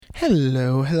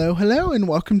Hello, hello, hello, and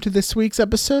welcome to this week's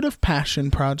episode of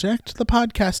Passion Project, the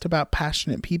podcast about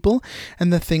passionate people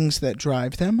and the things that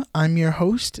drive them. I'm your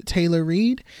host, Taylor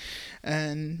Reed,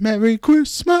 and Merry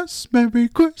Christmas, Merry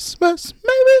Christmas,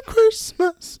 Merry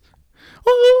Christmas.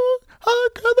 Oh,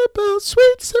 hark how the bells,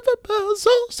 sweet silver bells,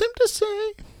 all seem to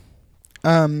say.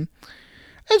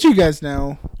 As you guys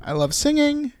know, I love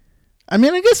singing. I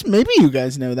mean, I guess maybe you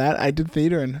guys know that. I did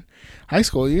theater in high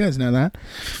school. You guys know that.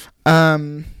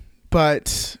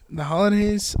 But the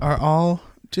holidays are all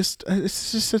it's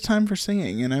just a time for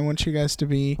singing, and I want you guys to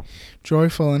be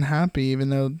joyful and happy, even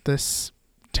though this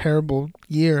terrible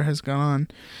year has gone on.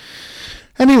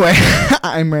 Anyway,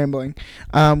 I'm rambling.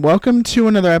 Welcome to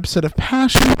another episode of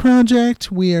Passion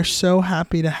Project. We are so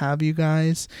happy to have you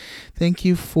guys. Thank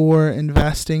you for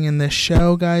investing in this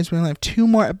show, guys. We only have 2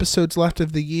 more episodes left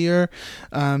of the year.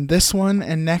 This one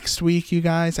and next week, you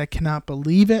guys. I cannot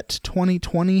believe it.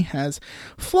 2020 has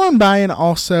flown by and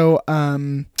also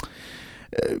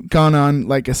gone on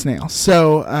like a snail.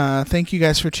 So thank you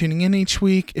guys for tuning in each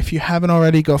week. If you haven't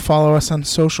already, go follow us on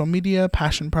social media,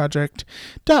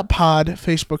 passionproject.pod,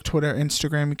 Facebook, Twitter,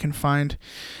 Instagram. You can find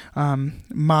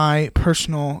my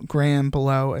personal gram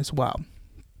below as well.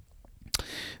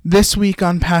 This week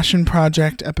on Passion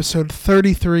Project, episode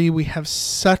 33, we have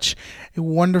such a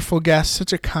wonderful guest,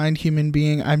 such a kind human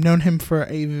being. I've known him for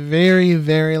a very,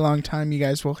 very long time, you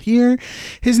guys will hear.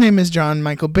 His name is John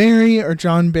Michael Barry, or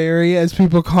John Barry, as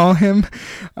people call him.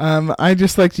 I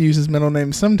just like to use his middle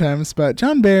name sometimes, but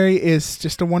John Barry is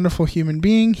just a wonderful human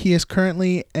being. He is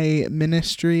currently a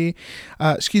missionary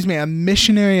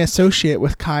associate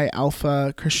with Chi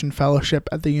Alpha Christian Fellowship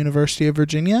at the University of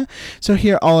Virginia. So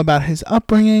hear all about his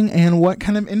upbringing and what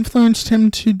kind of influenced him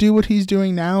to do what he's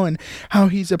doing now and how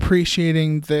he's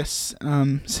appreciating this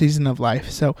season of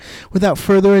life. So without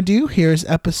further ado, here's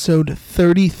episode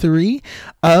 33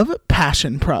 of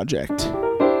Passion Project.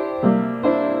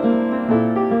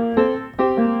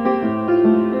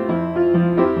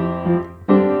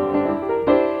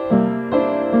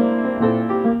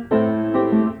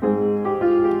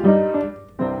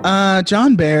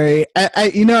 John Barry,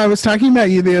 I was talking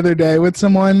about you the other day with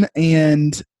someone,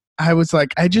 and I was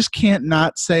like, I just can't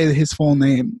not say his full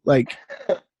name. Like,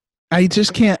 I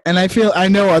just can't. And I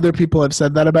know other people have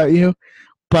said that about you,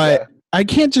 but yeah. I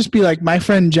can't just be like, my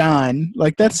friend John.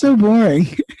 Like, that's so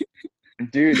boring.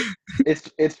 Dude,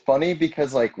 it's funny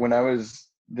because like when I was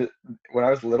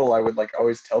little, I would like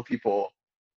always tell people,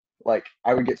 like,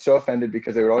 I would get so offended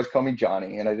because they would always call me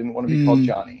Johnny, and I didn't want to be called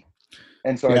Johnny.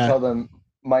 And so I tell them,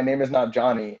 my name is not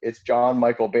Johnny, it's John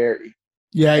Michael Barry.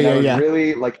 I was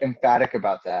really like emphatic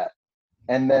about that.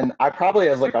 And then I probably,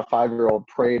 as like a 5-year-old,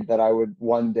 prayed that I would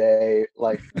one day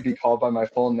like be called by my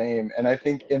full name. And I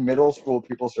think in middle school,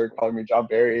 people started calling me John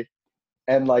Barry,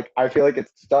 and like I feel like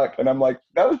it's stuck. And I'm like,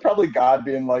 that was probably God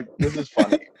being like, this is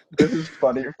funny. This is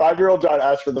funny. 5-year-old John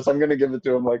asked for this. I'm gonna give it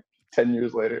to him like 10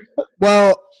 years later.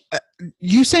 Well,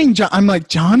 you saying John? I'm like,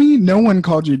 Johnny. No one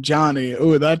called you Johnny.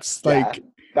 Oh, that's like. Yeah.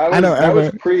 That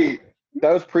was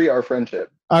pre our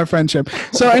friendship. Our friendship.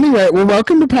 So anyway, well,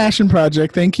 welcome to Passion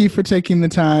Project. Thank you for taking the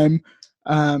time.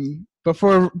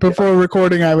 Before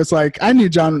recording, I was like, I knew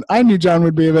John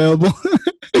would be available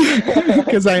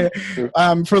because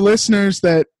for listeners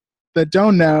that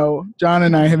don't know, John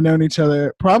and I have known each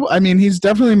other. He's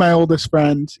definitely my oldest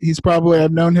friend.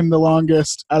 I've known him the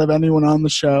longest out of anyone on the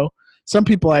show. Some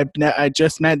people I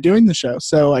just met doing the show,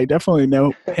 so I definitely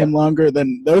know him longer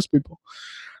than those people.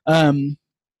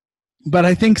 But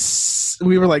I think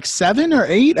we were like 7 or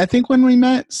 8, I think, when we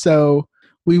met. So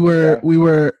we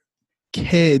were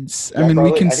kids. Yeah, I mean,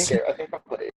 probably, we can. I think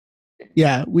probably.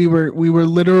 Yeah, we were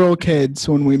literal kids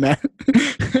when we met.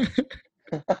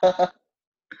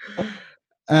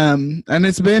 And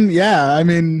it's been, I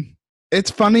mean,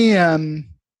 it's funny.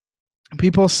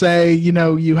 People say,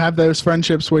 you have those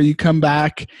friendships where you come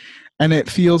back and it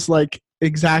feels like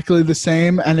exactly the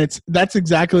same, and that's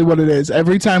exactly what it is.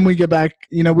 Every time we get back,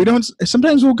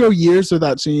 sometimes we'll go years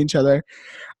without seeing each other,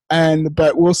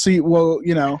 but we'll see, we'll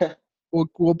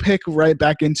pick right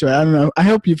back into it. I don't know. I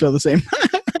hope you feel the same.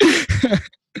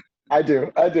 I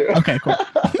do. Okay, cool.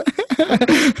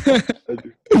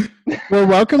 Well,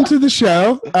 welcome to the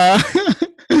show.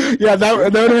 Yeah, that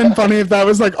would have been funny if that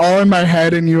was like all in my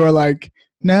head and you were like,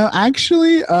 no,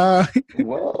 actually,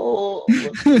 well,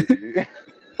 let's see.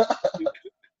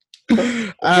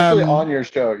 Especially on your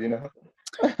show,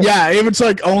 Yeah, if it's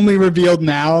like only revealed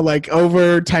now, like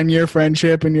over 10-year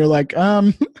friendship, and you're like,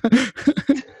 I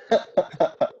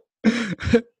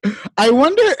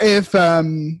wonder if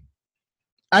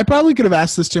I probably could have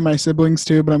asked this to my siblings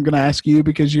too, but I'm going to ask you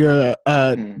because you're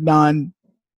a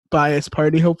biased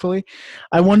party, hopefully.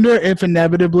 I wonder if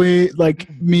inevitably, like,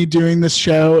 me doing this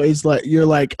show is like, you're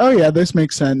like, oh yeah, this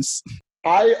makes sense.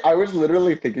 I was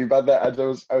literally thinking about that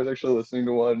as I was actually listening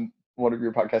to one of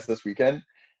your podcasts this weekend,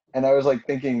 and I was like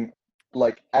thinking,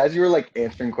 like, as you were like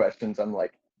answering questions, I'm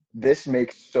like, this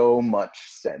makes so much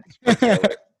sense for Taylor.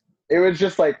 It was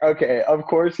just like, okay, of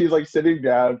course he's like sitting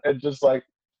down and just like,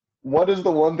 what is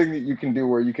the one thing that you can do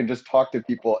where you can just talk to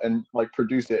people and like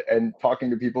produce it, and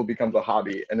talking to people becomes a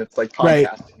hobby, and it's like Right.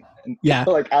 podcasting and Yeah.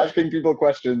 like asking people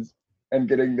questions and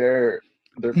getting their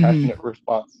passionate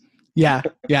response. Yeah,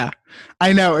 yeah.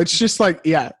 I know. It's just like,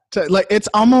 yeah. Like, it's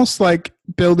almost like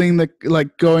building the,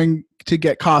 like, going to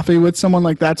get coffee with someone.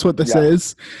 Like, that's what this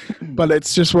is. But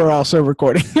it's just, we're also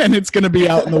recording, and it's going to be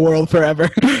out in the world forever.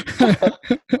 Oh,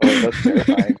 that's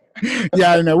terrifying.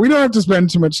 Yeah, I know. We don't have to spend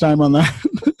too much time on that.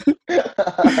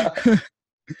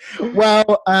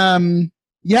 Well,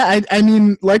 yeah, I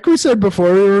mean, like we said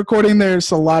before we were recording,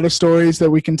 there's a lot of stories that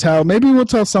we can tell. Maybe we'll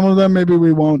tell some of them. Maybe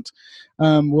we won't.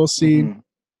 We'll see. Mhm.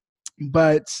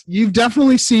 But you've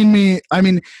definitely seen me. I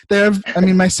mean,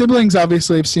 my siblings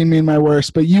obviously have seen me in my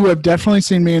worst, but you have definitely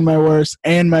seen me in my worst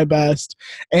and my best,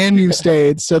 and you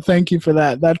stayed. So thank you for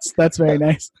that. That's very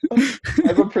nice.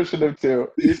 I'm appreciative too.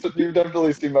 You've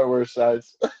definitely seen my worst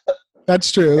sides.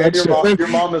 That's true. And That's true. your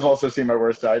mom has also seen my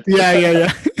worst sides.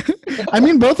 Yeah. I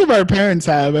mean, both of our parents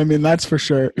have. I mean, that's for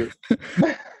sure.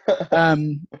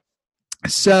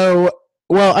 So,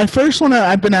 well, I've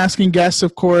been asking guests,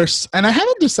 of course, and I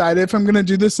haven't decided if I'm going to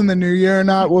do this in the new year or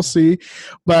not. We'll see.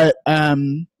 But,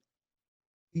 with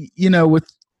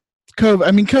COVID,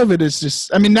 I mean, COVID is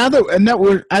just, I mean, now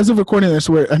that as of recording this,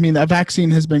 a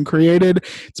vaccine has been created.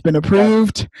 It's been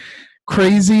approved.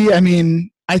 Crazy. I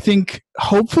mean, I think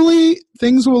hopefully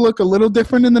things will look a little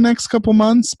different in the next couple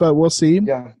months, but we'll see.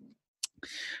 Yeah.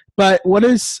 But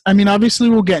obviously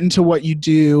we'll get into what you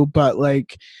do, but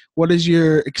like, what has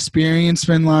your experience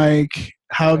been like?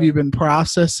 How have you been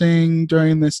processing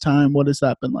during this time? What has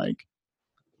that been like?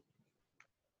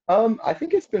 I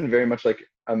think it's been very much like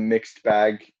a mixed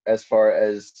bag, as far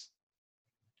as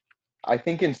I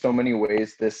think in so many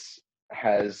ways this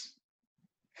has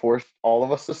forced all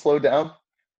of us to slow down.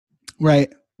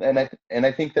 Right. And I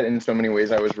think that in so many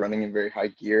ways I was running in very high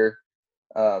gear,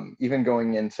 even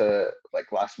going into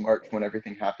like last March when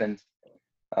everything happened.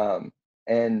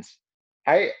 And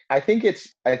I think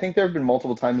there have been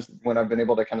multiple times when I've been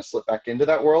able to kind of slip back into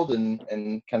that world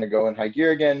and kind of go in high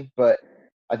gear again. But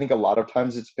I think a lot of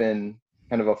times it's been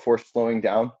kind of a forced slowing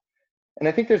down. And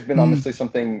I think there's been honestly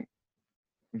something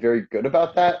very good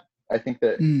about that. I think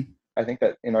that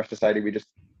in our society we just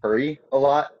hurry a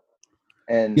lot.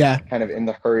 And kind of in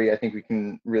the hurry, I think we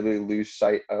can really lose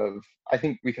sight of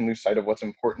what's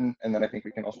important. And then I think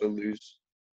we can also lose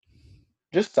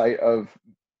just sight of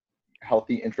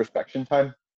healthy introspection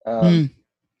time. And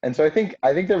so I think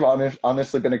there have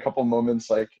honestly been a couple moments,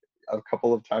 like a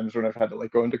couple of times when I've had to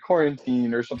like go into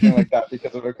quarantine or something like that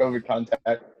because of a COVID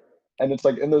contact. And it's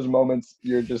like in those moments,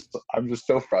 I'm just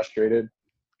so frustrated.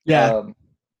 Yeah.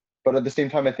 But at the same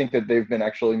time, I think that they've been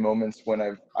actually moments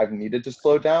when I've needed to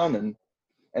slow down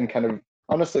and kind of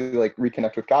honestly like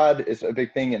reconnect with God is a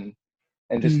big thing, and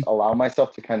just allow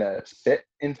myself to kind of sit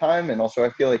in time. And also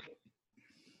I feel like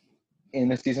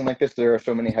in a season like this, there are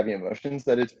so many heavy emotions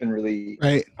that it's been really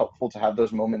helpful to have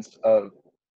those moments of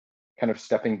kind of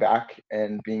stepping back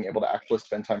and being able to actually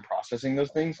spend time processing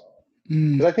those things.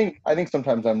 Because I think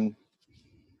sometimes I'm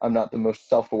not the most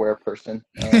self-aware person.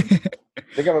 I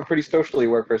think I'm a pretty socially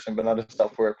aware person, but not a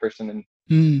self-aware person.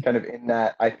 And kind of in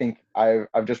that, I think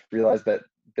I've just realized that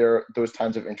those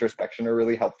times of introspection are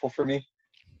really helpful for me.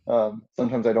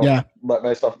 Sometimes I don't let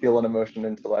myself feel an emotion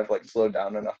until I've like slowed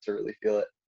down enough to really feel it.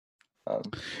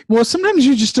 Well, sometimes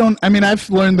you just don't. I mean, I've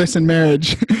learned this in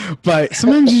marriage, but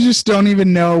sometimes you just don't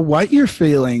even know what you're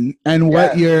feeling and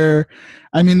what you're.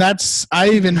 I mean, I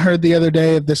even heard the other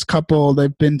day of this couple.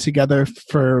 They've been together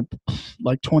for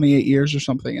like 28 years or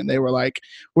something, and they were like,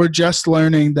 "We're just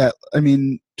learning that." I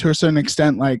mean, to a certain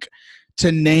extent, like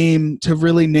to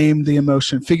really name the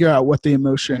emotion, figure out what the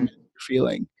emotion you're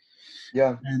feeling.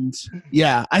 Yeah. And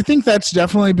I think that's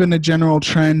definitely been a general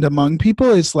trend among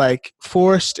people, is like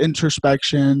forced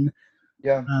introspection.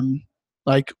 Yeah.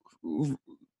 I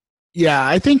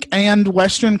think, and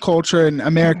Western culture and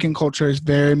American culture is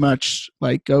very much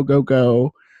like go, go,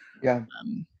 go. Yeah.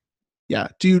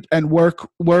 And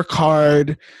work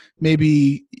hard,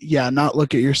 maybe, not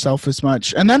look at yourself as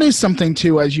much. And that is something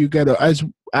too, as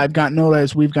I've gotten older,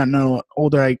 as we've gotten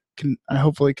older, I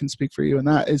hopefully can speak for you. And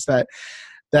that is that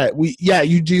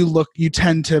you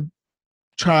tend to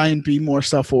try and be more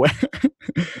self-aware.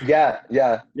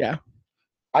 Yeah.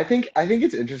 I think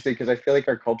it's interesting because I feel like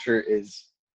our culture is,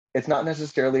 it's not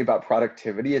necessarily about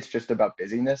productivity, it's just about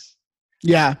busyness.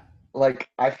 Yeah. Like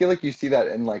I feel like you see that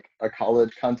in like a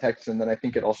college context, and then I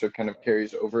think it also kind of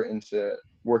carries over into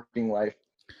working life.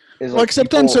 Is Well, like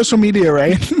except on people, social media,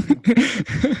 right?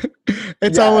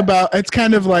 It's all yeah, about, it's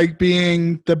kind of like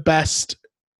being the best,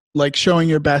 like showing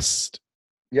your best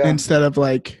yeah, instead of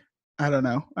like, I don't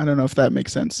know. I don't know if that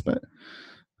makes sense, but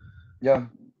yeah.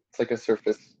 It's like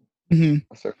mhm.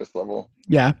 a surface level.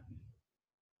 Yeah.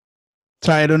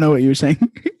 Sorry, I don't know what you were saying.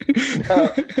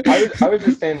 No, I was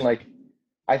just saying like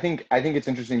I think it's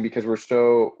interesting because we're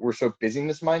so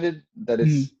busyness minded that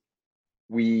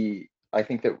Mhm. I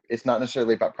think that it's not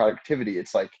necessarily about productivity.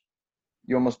 It's like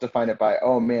you almost define it by,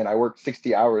 oh man, I worked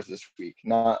 60 hours this week,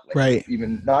 not like Right.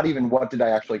 not even what did I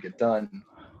actually get done,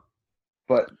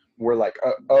 but we're like,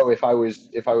 oh, if I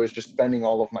was just spending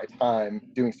all of my time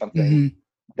doing something, Hmm.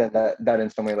 then that in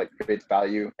some way like creates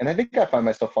value. And I think I find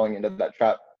myself falling into that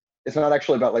trap. It's not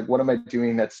actually about like what am I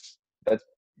doing that's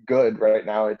good right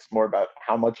now. It's more about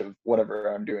how much of whatever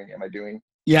I'm doing am I doing.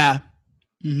 Yeah.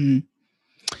 Hmm.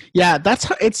 Yeah.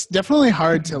 It's definitely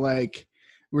hard to like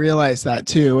realize that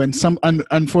too. And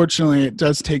unfortunately, it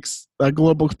does take a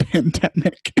global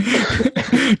pandemic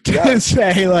to Yeah.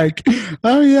 say like,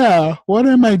 oh yeah, what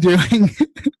am I doing?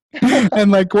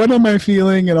 And like, what am I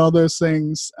feeling and all those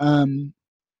things.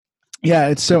 Yeah,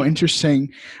 it's so interesting.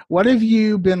 What have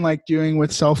you been like doing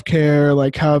with self-care?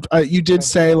 Like how you did Yeah.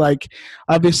 say like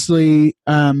obviously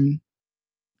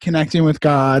connecting with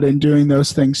God and doing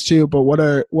those things too, but what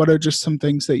are just some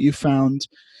things that you found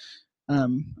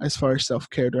as far as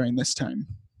self-care during this time?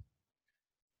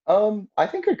 I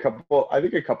think a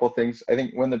couple things. I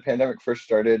think when the pandemic first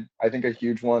started, I think a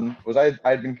huge one was I'd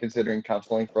been considering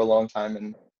counseling for a long time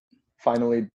and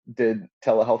finally did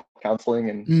telehealth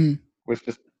counseling and Mm, was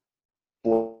just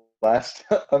blessed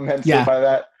immensely yeah. by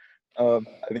that. I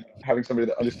think having somebody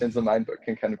that understands the mind but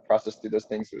can kind of process through those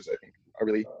things was, I think, a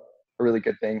really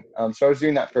good thing. So I was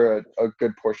doing that for a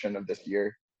good portion of this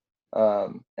year.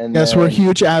 And Yes, we're then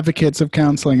huge advocates of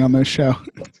counseling on this show.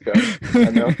 let's go. I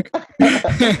know.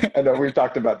 I know we've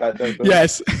talked about that definitely.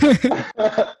 Yes.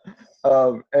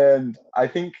 And I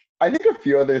think a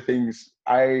few other things.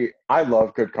 I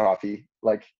love good coffee.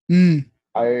 Like Mm,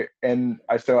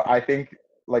 so I think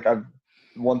like I've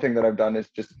one thing that I've done is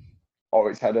just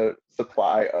always had a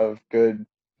supply of good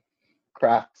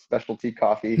craft specialty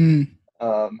coffee. mm.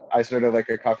 I started like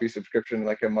a coffee subscription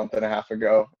like a month and a half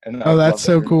ago, and Oh, I've that's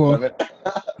loved so every minute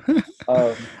cool. of it.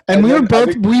 And And then I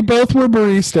think, we both were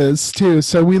baristas too,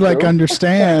 so we like true.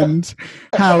 understand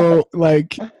how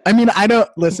like I mean I don't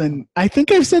listen. I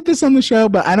think I've said this on the show,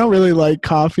 but I don't really like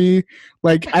coffee.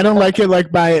 Like I don't like it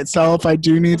like by itself. I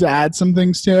do need to add some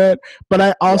things to it, but I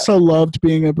Yeah. also loved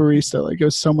being a barista. Like it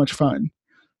was so much fun.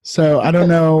 So I don't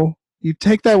know. You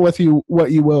take that with you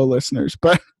what you will, listeners.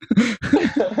 But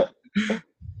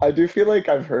I do feel like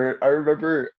I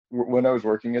remember when I was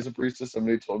working as a barista,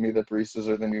 somebody told me that baristas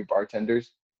are the new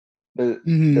bartenders. They're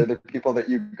mhm. the people that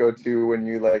you go to when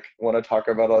you like want to talk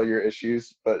about all your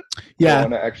issues, but don't Yeah.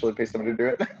 want to actually pay someone to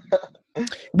do it.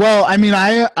 Well, I mean,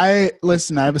 I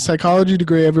listen. I have a psychology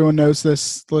degree. Everyone knows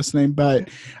this listening, but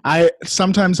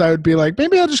sometimes I would be like,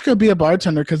 maybe I'll just go be a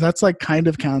bartender because that's like kind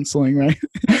of counseling, right?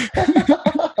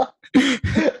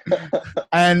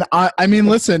 And I mean,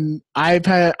 listen, I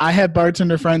had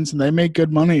bartender friends and they make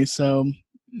good money, so It's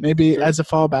maybe true. as a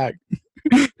fallback,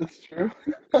 It's true.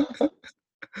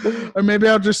 or maybe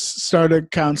I'll just start a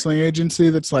counseling agency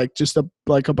that's like just a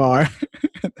bar,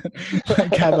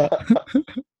 like have a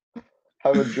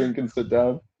Have a drink and sit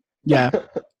down. yeah.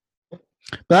 But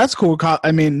that's cool.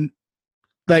 I mean,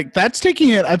 like that's taking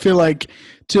it. I feel like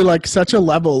to like such a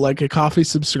level, like a coffee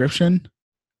subscription.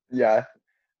 Yeah,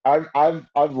 I've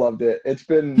loved it. It's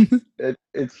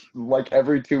like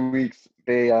every 2 weeks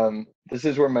this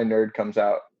is where my nerd comes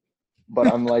out. But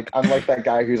I'm like that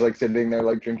guy who's like sitting there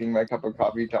like drinking my cup of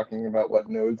coffee, talking about what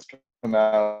nodes come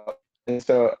out. And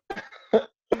so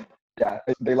yeah,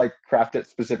 they like craft it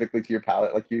specifically to your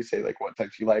palate. Like you say, like what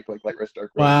types you like light roast,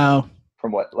 dark roast, Wow,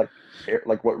 from what like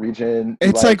what region you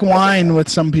it's like like, stuff like wine that. with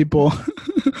some people.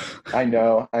 I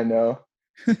know.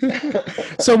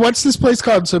 So what's this place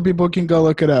called so people can go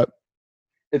look it up?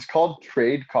 It's called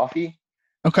Trade Coffee.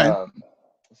 Okay. Um,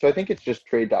 so I think it's just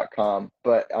trade.com,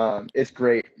 but it's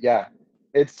great. Yeah.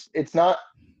 It's not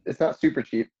super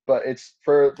cheap, but it's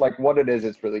for like what it is,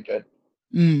 it's really good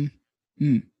Mm,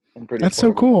 mm. and pretty That's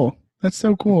so affordable. cool. That's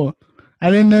so cool. I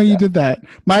didn't know you Yeah. did that.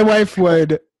 My wife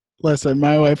would Listen,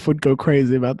 my wife would go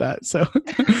crazy about that. So,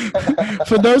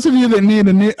 for those of you that need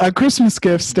a Christmas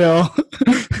gift still,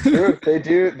 True, they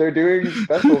do. They're doing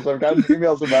specials. I've gotten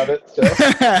emails about it. So,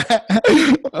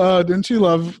 oh, didn't you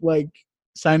love like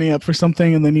signing up for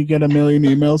something and then you get a million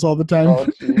emails all the time? oh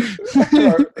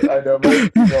jeez, I know my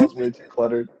email is way too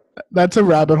cluttered. That's a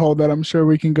rabbit hole that I'm sure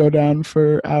we can go down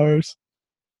for hours.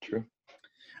 True.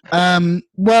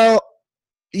 Well,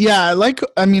 yeah, like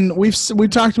I mean, we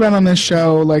talked about on this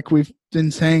show, like we've been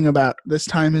saying about this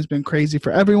time has been crazy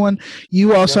for everyone.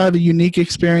 You also have a unique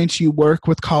experience. You work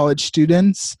with college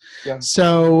students,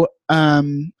 so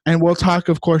and we'll talk,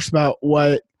 of course, about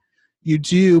what you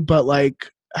do. But like,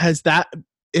 has that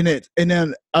in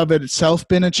and of itself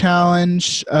been a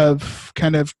challenge of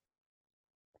kind of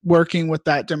working with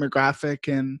that demographic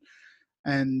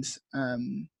and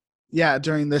yeah,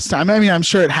 during this time? I mean, I'm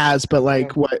sure it has, but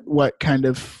like what kind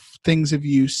of things have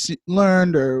you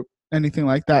learned or anything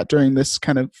like that during this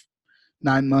kind of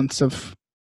 9 months of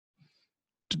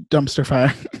dumpster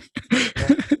fire?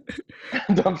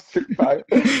 Dumpster fire.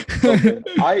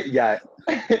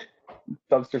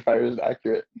 Dumpster fire is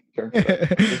accurate term for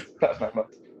that. Past 9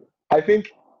 months. I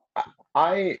think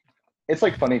it's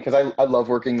like funny because I love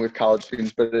working with college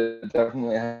students, but it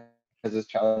definitely has its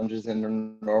challenges in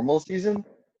a normal season.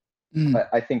 But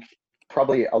I think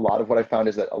probably a lot of what I found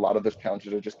is that a lot of those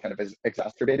challenges are just kind of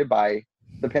exacerbated by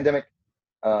the pandemic.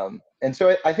 And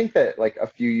so I think that like a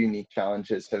few unique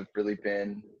challenges have really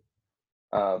been,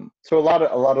 so a lot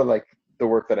of like the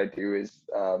work that I do is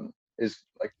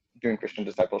like doing Christian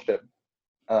discipleship.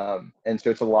 And so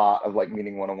it's a lot of like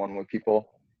meeting one-on-one with people,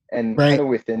 and kind of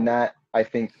within that, I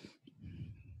think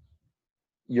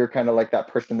you're kind of like that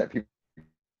person that people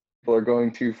are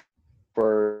going to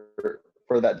for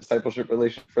that discipleship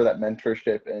relation, for that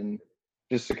mentorship, and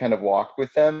just to kind of walk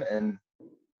with them.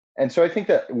 And so I think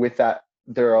that with that,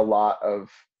 there are a lot of,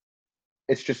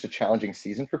 it's just a challenging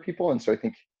season for people. And so I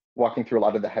think walking through a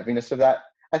lot of the heaviness of that,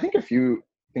 I think a few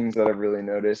things that I've really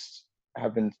noticed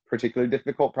have been particularly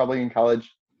difficult probably in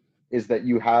college is that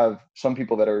you have some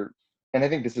people that are, and I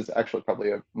think this is actually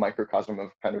probably a microcosm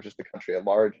of kind of just the country at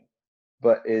large,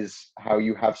 but is how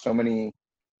you have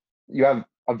you have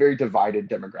a very divided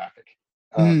demographic,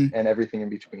 and everything in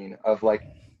between, of like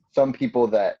some people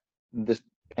that this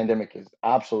pandemic is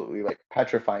absolutely like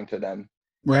petrifying to them.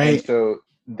 And so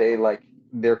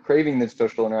they're craving the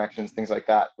social interactions, things like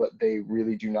that, but they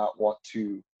really do not want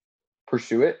to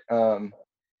pursue it. And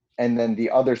then the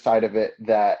other side of it,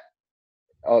 that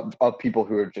of people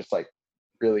who are just like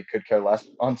really could care less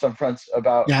on some fronts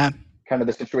about kind of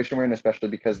the situation we're in, especially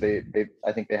because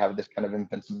I think they have this kind of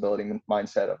invincibility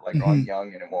mindset of like, oh, I'm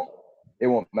young and it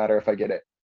won't matter if I get it.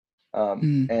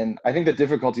 And I think the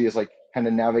difficulty is like kind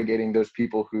of navigating those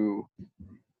people who,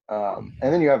 and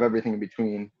then you have everything in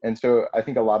between. And so I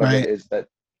think a lot of it is that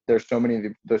there's so many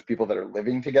of those people that are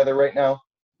living together right now.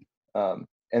 And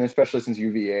especially since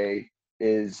UVA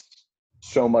is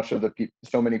so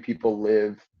many people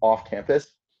live off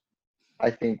campus, I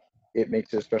think it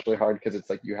makes it especially hard because it's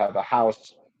like you have a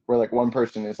house where like one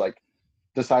person is like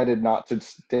decided not to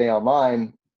stay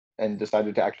online and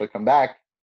decided to actually come back,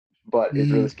 but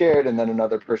is really scared, and then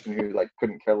another person who like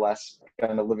couldn't care less,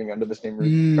 kind of living under the same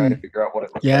roof, trying to figure out what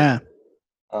it looks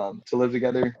like to live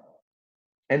together.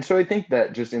 And so I think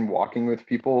that just in walking with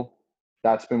people,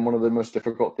 that's been one of the most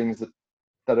difficult things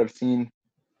that I've seen.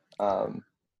 And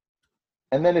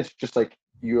then it's just like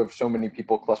you have so many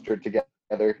people clustered together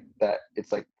that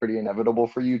it's like pretty inevitable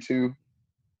for you to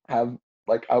have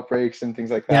like outbreaks and things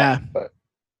like that. But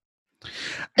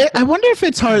I wonder if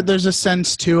it's hard. There's a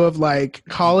sense too of like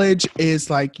college is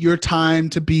like your time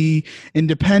to be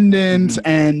independent,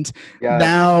 and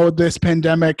now this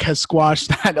pandemic has squashed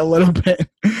that a little bit.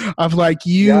 Of like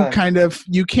you kind of,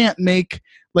 you can't make,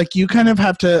 like you kind of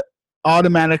have to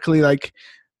automatically like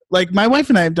my wife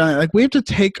and I have done it. Like we have to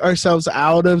take ourselves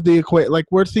out of the equation. Like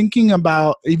we're thinking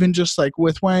about even just like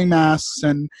with wearing masks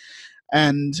and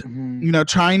you know,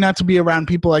 trying not to be around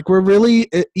people. Like we're really,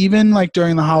 even like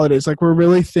during the holidays, like we're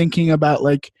really thinking about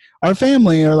like our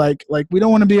family, or like we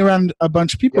don't want to be around a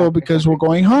bunch of people because we're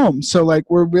going home. So like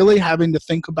we're really having to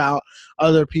think about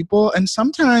other people. And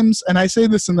sometimes, and I say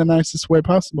this in the nicest way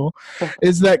possible,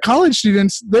 is that college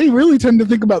students, they really tend to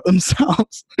think about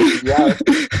themselves.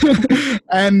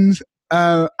 And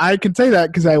I can say that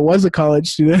because I was a college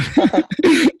student.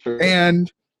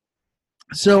 And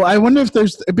so I wonder if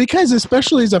there's, because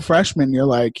especially as a freshman, you're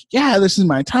like, yeah, this is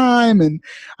my time and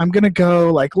I'm going to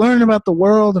go like learn about the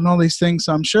world and all these things.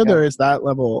 So I'm sure there is that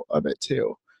level of it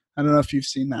too. I don't know if you've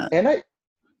seen that. And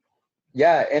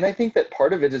I think that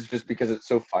part of it is just because it's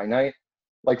so finite.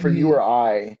 Like for you or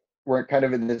I, we're kind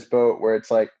of in this boat where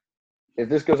it's like, if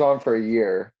this goes on for a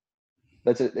year,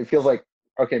 that's it. It feels like,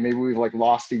 okay, maybe we've like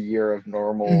lost a year of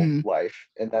normal Hmm. life,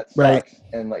 and that Right. sucks,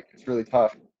 and like it's really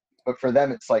tough. But for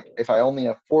them, it's like if I only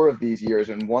have 4 of these years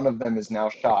and one of them is now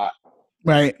shot,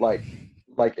 Right. like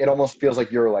it almost feels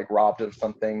like you're like robbed of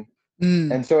something.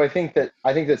 Mm. And so I think that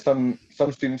some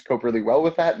students cope really well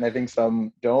with that, and I think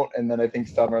some don't, and then I think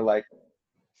some are like,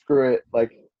 screw it,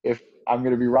 like if I'm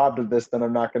going to be robbed of this, then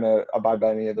I'm not going to abide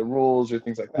by any of the rules or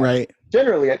things like that. Right.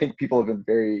 Generally, I think people have been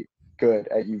very good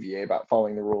at UVA about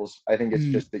following the rules. I think it's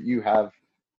Mm. just that you have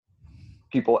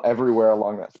people everywhere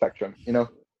along that spectrum, you know?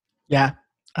 Yeah.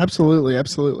 Absolutely.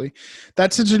 Absolutely.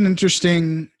 That's such an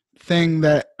interesting thing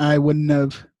that I wouldn't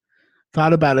have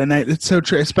thought about it. And it's so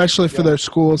true, especially for Yeah. those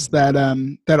schools that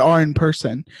are in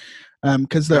person.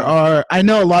 Because there Yeah. are, I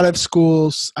know a lot of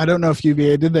schools. I don't know if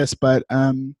UVA did this, but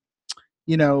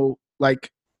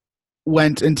like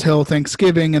went until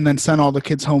Thanksgiving and then sent all the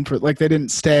kids home for like they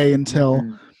didn't stay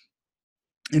Mhm.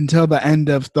 until the end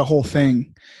of the whole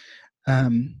thing.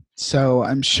 So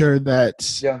I'm sure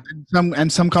that Yeah.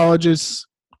 some colleges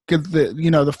give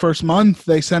the first month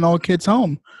they send all kids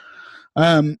home,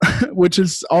 which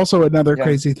is also another Yeah.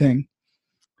 crazy thing.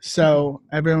 So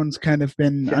everyone's kind of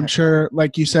been, I'm Yeah. sure,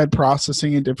 like you said,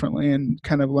 processing it differently and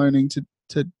kind of learning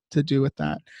to do with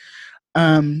that.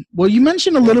 Well, you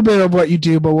mentioned a Yeah. little bit of what you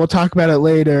do, but we'll talk about it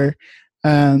later.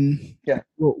 Yeah.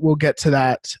 We'll get to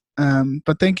that.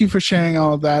 But thank you for sharing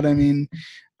all of that. I mean,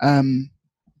 um,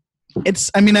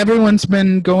 everyone's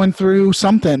been going through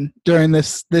something during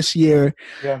this year,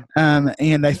 Yeah.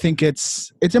 and I think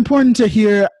it's important to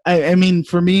hear. I mean,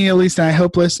 for me at least, and I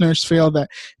hope listeners feel that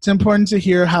it's important to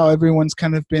hear how everyone's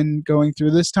kind of been going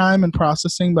through this time and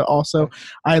processing. But also,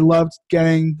 I loved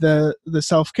getting the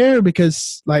self-care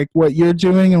because like what you're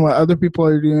doing and what other people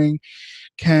are doing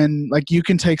can like you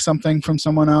can take something from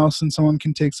someone else and someone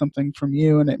can take something from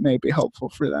you and it may be helpful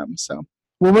for them. So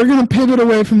well, we're going to pivot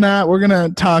away from that. We're going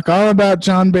to talk all about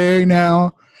John Barry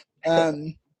now.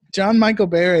 John Michael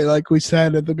Barry, like we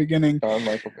said at the beginning. John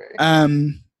Michael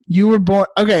Barry. You were born.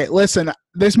 Okay, listen.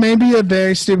 This may be a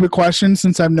very stupid question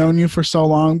since I've known you for so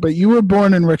long, but you were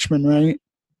born in Richmond, right?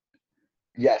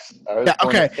 Yes. I was Yeah.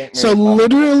 born Okay. at St. So Mary's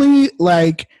Hospital. literally,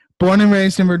 like born and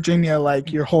raised in Virginia,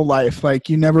 like your whole life. Like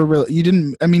you never really, you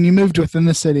didn't. I mean, you moved within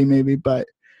the city, maybe, but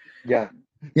Yeah.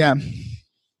 yeah.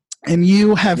 And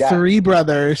you have Yeah. 3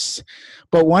 brothers,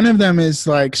 but one of them is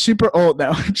like super old. No,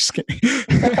 I'm just kidding.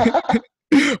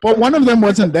 But one of them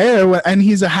wasn't there, and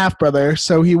he's a half brother,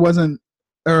 so he wasn't,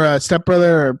 or a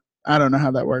stepbrother, or I don't know how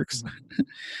that works.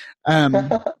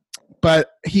 But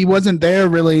he wasn't there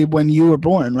really when you were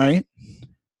born, right?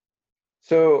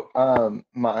 So,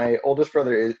 my oldest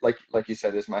brother is like you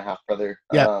said, is my half brother.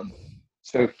 Yeah.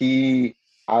 So he's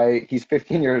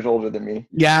 15 years older than me.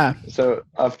 Yeah. So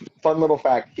a fun little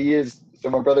fact, so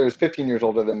my brother is 15 years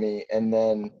older than me, and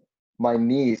then my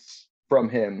niece from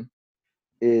him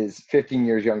is 15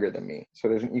 years younger than me. So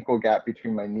there's an equal gap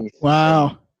between my niece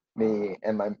Wow.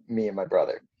 and me and my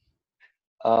brother.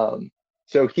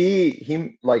 So he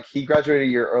graduated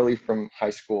a year early from high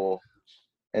school,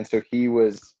 and so he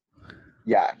was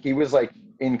like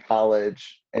in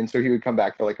college, and so he would come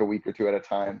back for like a week or two at a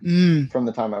time from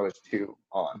the time I was 2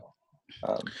 on.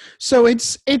 So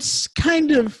it's kind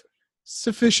of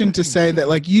sufficient to say that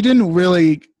like you didn't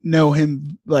really know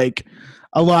him like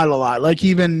a lot. Like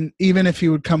even if he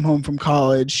would come home from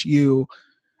college,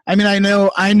 I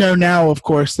know now, of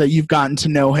course, that you've gotten to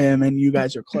know him and you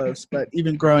guys are close. But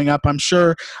even growing up, I'm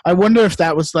sure. I wonder if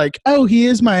that was like, oh, he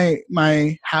is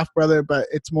my half brother, but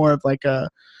it's more of like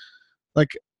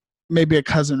maybe a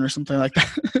cousin or something like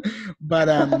that. But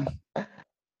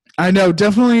I know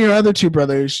definitely your other 2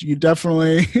 brothers. You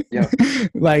definitely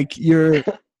like you're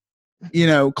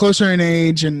closer in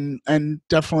age and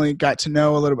definitely got to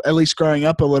know a little, at least growing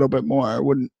up a little bit more.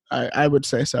 Wouldn't I would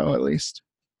say so at least.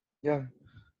 Yeah.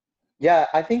 Yeah,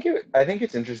 I think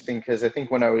it's interesting because I think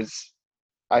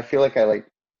I feel like I like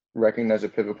recognize a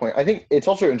pivot point. I think it's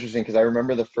also interesting because I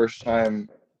remember the first time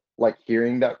like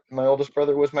hearing that my oldest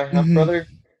brother was my half brother,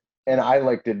 and I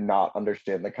like did not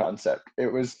understand the concept.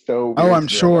 It was so Oh, weird I'm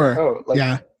to me. I'm like, sure. oh, like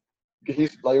Yeah.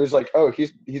 he's like, it was like, oh,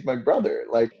 he's my brother,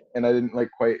 like, and I didn't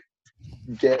like quite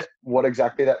get what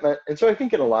exactly that meant. And so I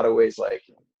think in a lot of ways, like,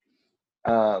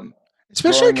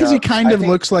 especially because he kind of think,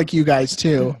 looks like you guys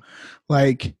too.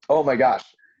 Like, oh my gosh,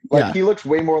 like yeah. he looks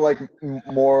way more like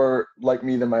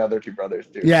me than my other 2 brothers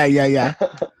do. Yeah.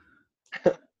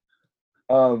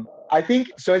 I think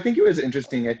it was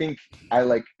interesting. I think I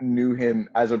like knew him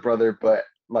as a brother, but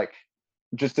like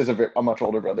just as a much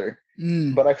older brother.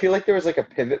 But I feel like there was like a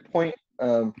pivot point,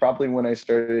 probably when I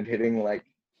started hitting like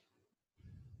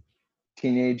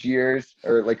teenage years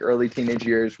or like early teenage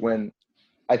years when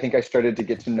I think I started to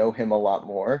get to know him a lot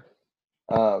more.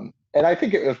 And I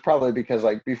think it was probably because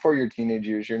like before your teenage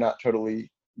years, you're not totally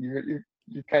you're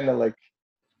kind of like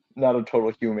not a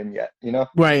total human yet, you know?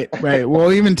 Right.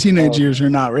 Well, even teenage Um, years are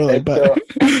not really, and but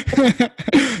so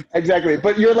exactly,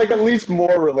 but you're like at least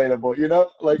more relatable, you know?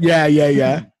 Like,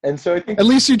 yeah. and so At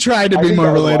least you tried to I be think more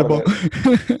that was a lot of it.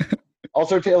 relatable.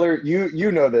 Also, Taylor,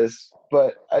 you know this,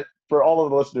 but for all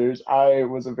of the listeners, I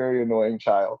was a very annoying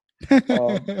child.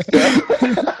 So,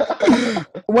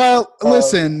 Well, um,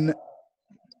 listen,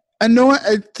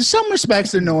 some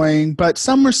respects annoying, but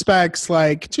some respects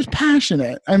like just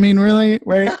passionate. I mean, really,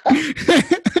 right?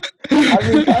 I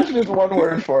mean, passion is one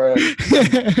word for it.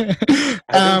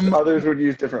 I think um, others would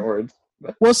use different words.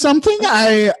 well, something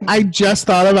I just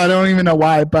thought of, I don't even know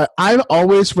why, but I've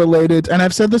always related, and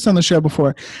I've said this on the show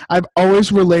before, I've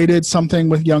always related something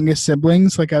with youngest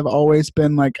siblings. Like I've always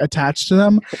been like attached to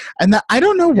them. And that I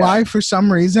don't know Yeah, why, for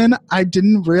some reason, I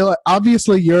didn't realize,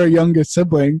 obviously you're a youngest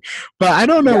sibling, but I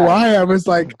don't know yeah, why I was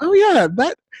like, oh yeah,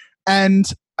 that,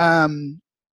 and,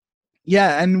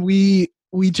 yeah, and we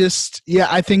just, yeah,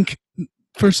 I think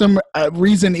for some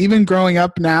reason, even growing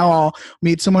up now, I'll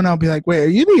meet someone, I'll be like, wait, are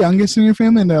you the youngest in your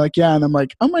family? And they're like, yeah. And I'm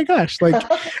like, oh my gosh, like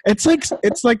it's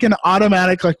like an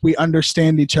automatic, like we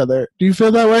understand each other. Do you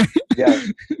feel that way? yeah,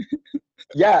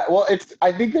 yeah. Well,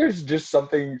 I think there's just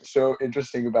something so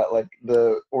interesting about like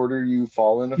the order you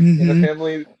fall in a Mm-hmm.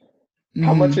 family,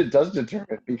 how much Mm-hmm. it does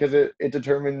determine, because it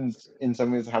determines in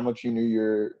some ways how much you knew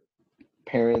your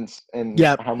parents and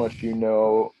Yep. how much you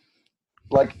know.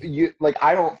 Like you, like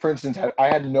I don't, for instance, I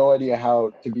had no idea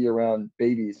how to be around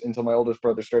babies until my oldest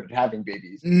brother started having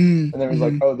babies, and then it was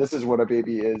like, Mm-hmm. oh, this is what a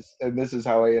baby is, and this is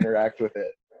how I interact with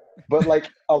it. But like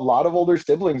a lot of older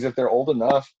siblings, if they're old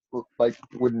enough, like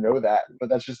would know that, but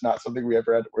that's just not something we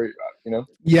ever had to worry about, you know?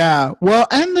 Yeah. Well,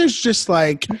 and there's just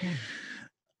like,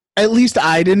 at least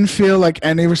I didn't feel like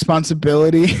any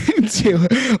responsibility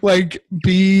to like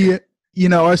be,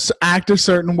 act a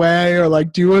certain way or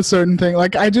like do a certain thing.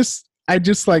 Like I just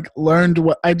like learned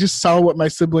I just saw what my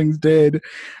siblings did,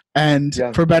 and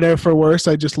Yeah, for better or for worse,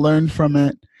 I just learned from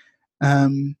it.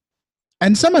 Um,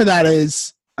 and some of that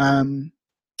is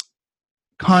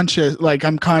conscious, like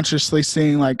I'm consciously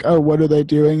seeing like, oh, what are they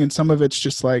doing? And some of it's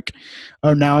just like,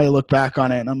 oh, now I look back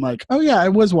on it and I'm like, oh yeah, I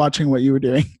was watching what you were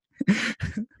doing.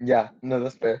 yeah, no,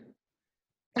 that's fair.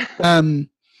 um,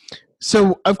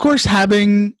 so of course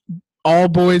having all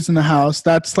boys in the house,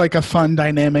 that's like a fun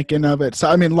dynamic in of it. So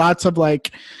I mean, lots of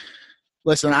like,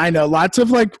 listen, I know lots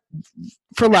of like,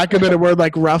 for lack of a better word,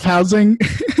 like roughhousing.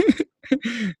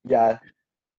 Yeah,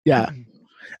 Yeah.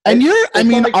 And it, I it's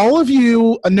mean, like, all of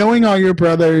you, knowing all your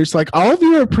brothers, like all of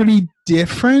you are pretty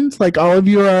different. Like all of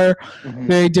you are mhm.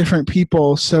 very different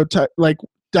people. So like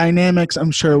dynamics, I'm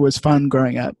sure was fun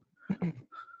growing up.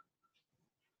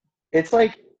 It's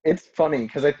like it's funny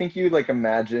because I think you like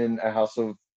imagine a house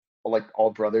of like all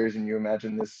brothers, and you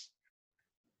imagine this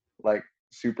like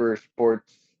super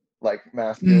sports like Mm-hmm.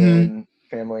 masculine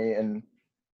family, and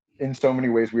in so many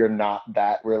ways we are not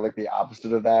that. We're like the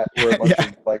opposite of that. We're a bunch Yeah.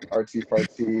 of like artsy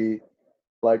fartsy,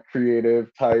 like creative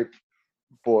type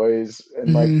boys,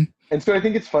 and like, Mm-hmm. and so I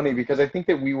think it's funny because I think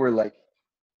that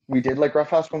we did like Rough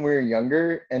House when we were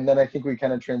younger, and then I think we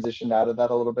kind of transitioned out of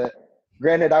that a little bit.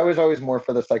 Granted, I was always more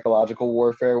for the psychological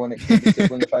warfare when it came to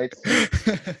sibling fights.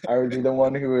 I would be the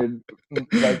one who would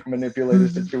like manipulate a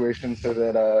situation so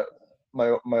that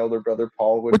my older brother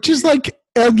Paul would Which is be like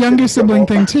a get younger in sibling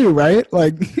trouble. thing too, right?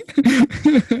 Like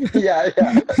Yeah,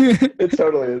 yeah, it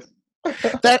totally is.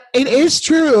 that it is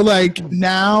true. Like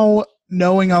now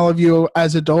knowing all of you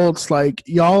as adults, like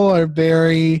y'all are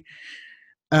very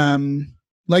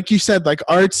like you said, like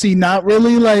artsy, not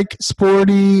really like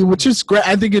sporty, which is great.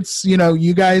 I think it's,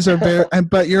 you guys are very,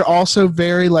 but you're also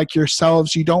very like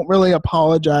yourselves. You don't really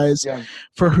apologize Yeah,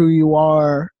 for who you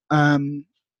are,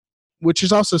 which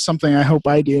is also something I hope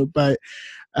I do. But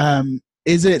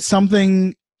is it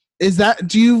something? Is that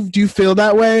do you feel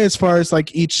that way as far as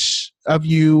like each of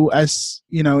you as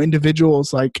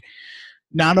individuals, like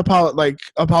not like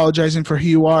apologizing for who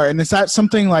you are, and is that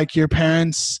something like your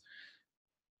parents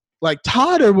like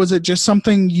taught, or was it just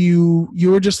something you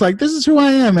were just like, this is who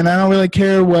I am and I don't really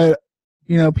care what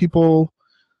people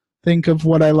think of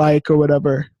what I like or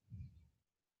whatever?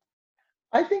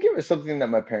 I think it was something that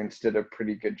my parents did a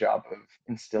pretty good job of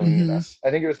instilling in Mm-hmm. us. I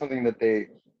think it was something that they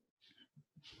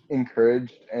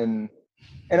encouraged, and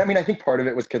I mean I think part of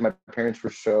it was because my parents were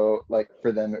so like,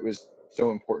 for them it was so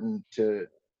important to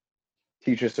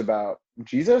teach us about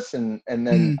Jesus, and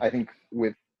then Mm-hmm. I think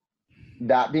with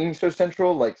that being so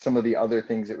central, like some of the other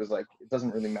things, it was like it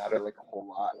doesn't really matter like a whole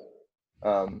lot.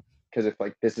 Because if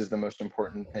like this is the most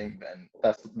important thing, then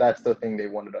that's the thing they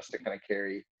wanted us to kind of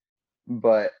carry.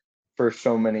 But for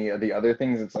so many of the other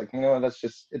things, it's like, that's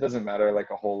just, it doesn't matter like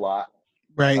a whole lot,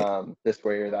 Right. this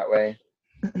way or that way.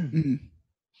 Mm.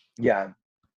 Yeah.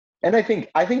 And I think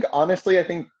honestly, I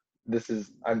think this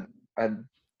is,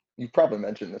 you probably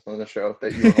mentioned this on the show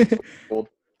that you were homeschooled.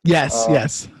 Yes.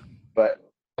 Yes. But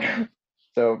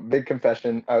so big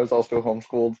confession, I was also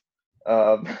homeschooled.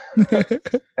 Um,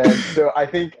 and so I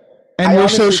think, and I we're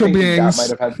honestly social think beings.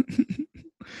 that might have had,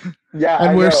 yeah,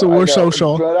 And we're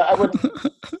social. but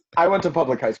I went to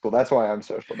public high school. That's why I'm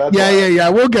social. That's Yeah.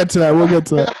 We'll get to that.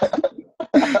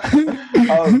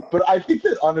 But I think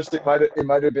that honestly, it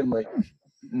might have been like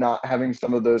not having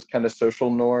some of those kind of social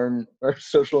norm or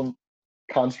social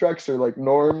constructs or like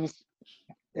norms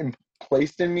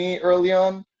placed in me early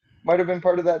on. Might have been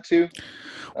part of that too.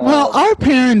 Well, our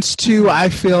parents too, I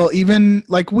feel, even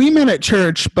like we met at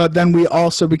church, but then we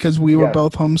also, because we were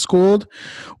both homeschooled,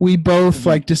 we both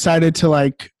like decided to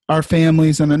like our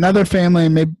families and another family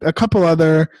and maybe a couple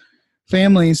other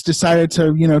families decided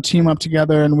to, team up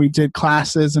together, and we did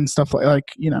classes and stuff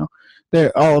like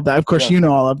there, all of that. Of course,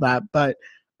 all of that, but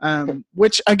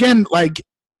which again, like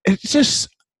it just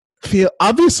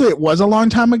obviously it was a long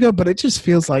time ago, but it just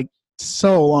feels like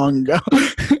so long ago.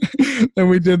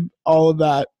 And we did all of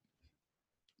that.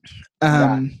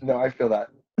 No, I feel that.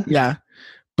 Yeah.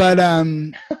 But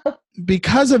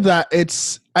because of that,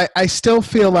 I still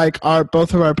feel like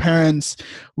both of our parents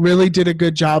really did a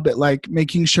good job at like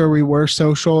making sure we were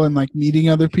social and like meeting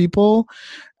other people.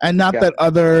 And not that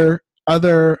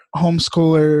other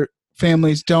homeschooler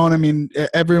families don't. I mean,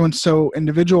 everyone's so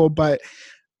individual, but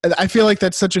I feel like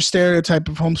that's such a stereotype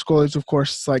of homeschoolers. Of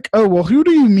course, it's like, oh, well, who do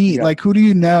you meet? Like, who do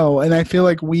you know? And I feel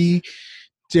like we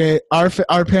did our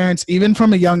parents, even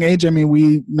from a young age. I mean,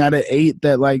 we met at 8.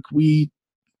 That like we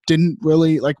didn't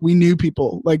really like we knew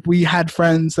people. Like we had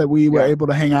friends that we were able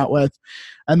to hang out with,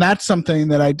 and that's something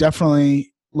that I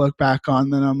definitely look back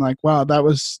on. And I'm like, wow, that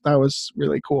was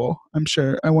really cool. I'm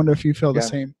sure. I wonder if you feel the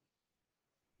same.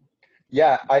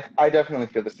 Yeah, I definitely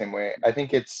feel the same way. I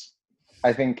think it's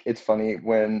funny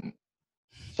when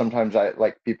sometimes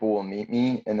people will meet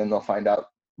me and then they'll find out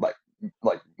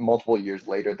like multiple years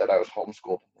later that I was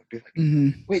homeschooled. Be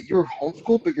like, wait, you were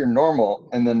homeschooled, but you're normal.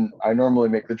 And then I normally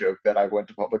make the joke that I went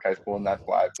to public high school and that's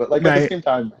why. But like at the same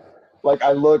time, like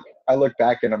I look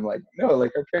back and I'm like, no,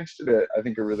 like our parents did I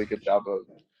think a really good job of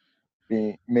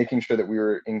making sure that we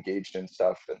were engaged in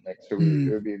stuff, and like so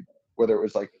it would be, whether it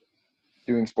was like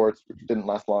doing sports, which didn't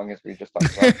last long as we just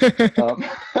talked about,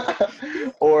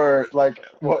 or like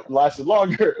what lasted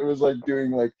longer, it was like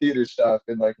doing like theater stuff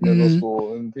in like middle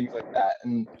school and things like that.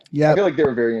 And I feel like they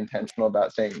were very intentional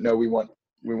about saying, no, we want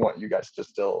you guys to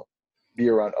still be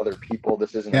around other people.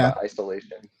 This isn't about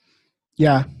isolation.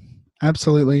 Yeah,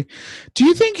 absolutely. Do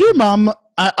you think your mom,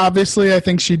 obviously I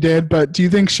think she did, but do you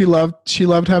think she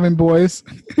loved having boys?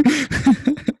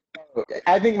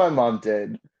 I think my mom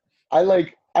did.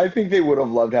 I think they would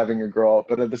have loved having a girl,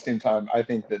 but at the same time, I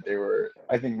think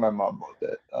my mom loved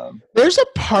it. There's a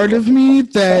part of me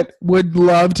that would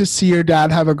love to see your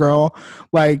dad have a girl.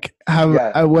 Like,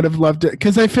 I would have loved it.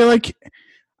 Because I feel like,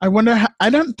 I wonder, I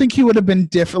don't think he would have been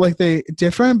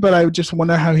different, but I just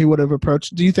wonder how he would have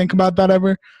approached. Do you think about that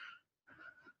ever?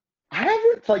 I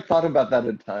haven't thought about that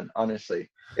a ton, honestly.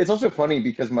 It's also funny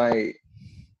because my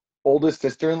oldest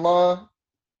sister-in-law,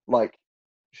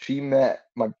 she met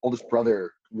my oldest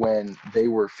brother when they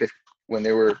were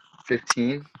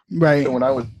 15. Right. So when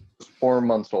I was 4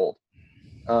 months old.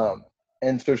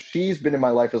 And so she's been in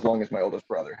my life as long as my oldest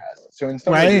brother has. So in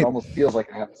some ways it almost feels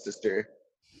like I have a sister,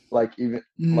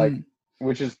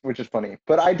 which is funny.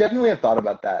 But I definitely have thought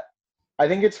about that. I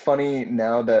think it's funny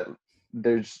now that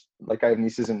there's I have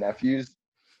nieces and nephews,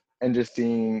 and just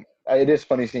seeing, it is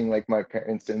funny seeing my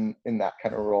parents in that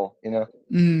kind of role,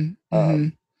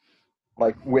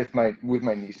 with my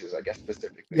nieces, I guess,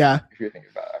 specifically. Yeah. If you're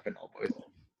thinking about having all boys.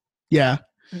 Yeah.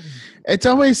 It's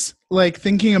always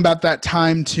thinking about that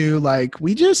time too.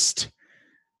 We just,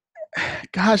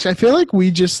 gosh, I feel like we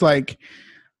just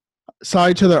saw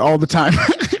each other all the time.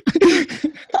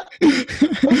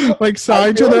 Saw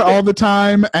each other all the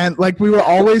time, and we were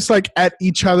always at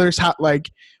each other's house.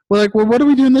 We're like, well, what are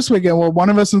we doing this weekend? Well, one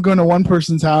of us is going to one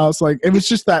person's house. It was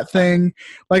just that thing.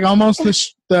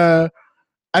 Almost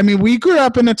I mean, we grew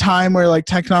up in a time where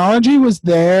technology was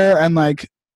there, and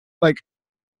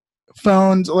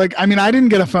phones. I mean, I didn't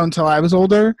get a phone till I was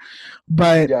older,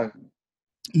 but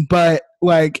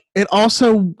it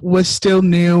also was still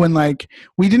new, and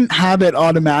we didn't have it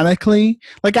automatically.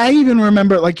 I even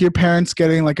remember your parents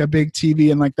getting a big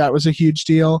TV, and that was a huge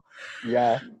deal.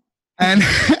 Yeah. and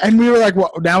and we were like,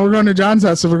 well, now we're going to John's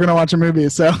house, so we're gonna watch a movie.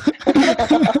 So,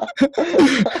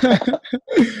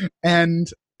 and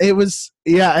it was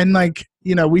and like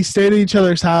we stayed at each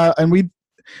other's house, and we.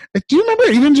 Do you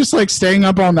remember even just like staying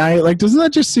up all night? Like, doesn't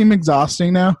that just seem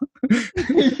exhausting now?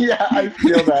 Yeah, I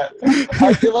feel that.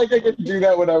 I feel like I could do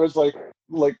that when I was like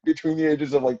between the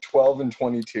ages of like 12 and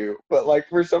 22. But like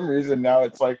for some reason now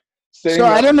it's like staying So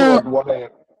up I don't till know. like 1 a.m.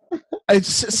 It's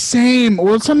same.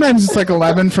 Well, sometimes it's like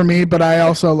 11 for me, but I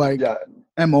also like Yeah.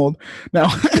 am old. No,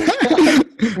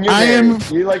 You're I am.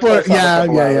 married. You like For, slept on a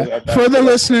couple hours at that For the point.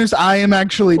 listeners, I am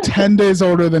actually 10 days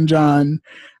older than John,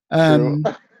 True.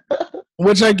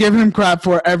 which I give him crap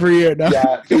for every year. No?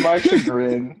 Yeah, to my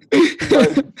chagrin.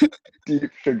 My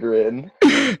deep chagrin.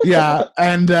 Yeah,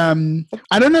 and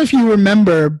I don't know if you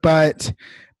remember, but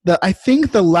I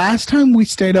think the last time we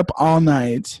stayed up all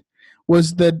night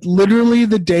was literally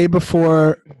the day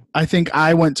before I think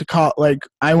I went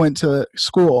to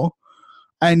school,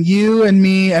 and you and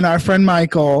me and our friend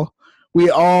Michael, we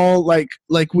all like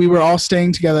we were all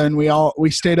staying together, and we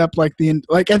stayed up like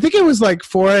I think it was like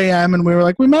 4 a.m. and we were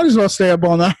like, we might as well stay up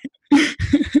all night.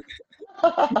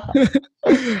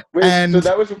 Wait, And so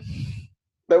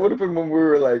that would have been when we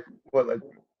were like what,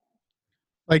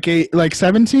 like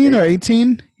 17 or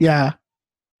 18, yeah.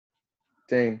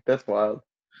 dang, that's wild.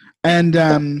 And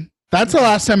that's the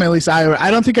last time, at least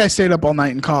I don't think I stayed up all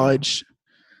night in college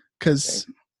because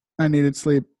I needed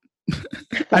sleep.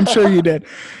 I'm sure you did.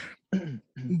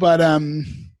 But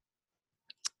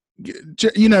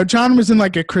John was in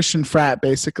like a Christian frat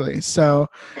basically. So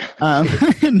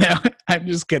no, I'm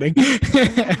just kidding. Don't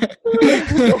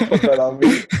put that on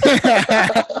me.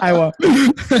 I won't.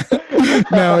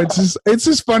 No, it's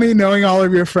just funny knowing all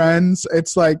of your friends.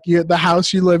 It's like the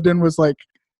house you lived in was like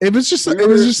it was just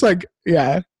like,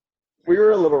 yeah. We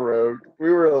were a little rogue.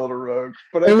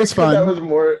 But I think fun. that was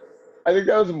more. I think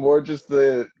that was more just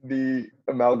the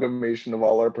amalgamation of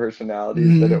all our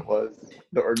personalities than it was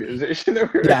the organization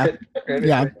that we were in.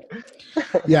 Yeah.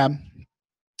 Yeah.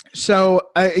 So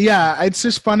it's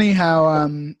just funny how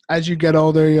as you get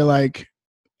older, you're like,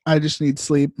 I just need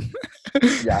sleep.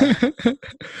 Yeah.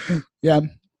 Yeah.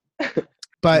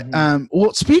 But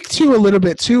we'll speak to a little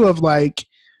bit too of like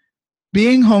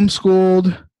being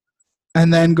homeschooled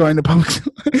and then going to public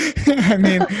school.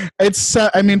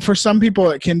 I mean, for some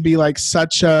people it can be like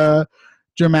such a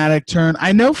dramatic turn.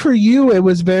 I know for you it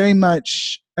was very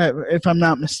much, if I'm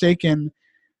not mistaken,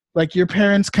 like your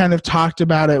parents kind of talked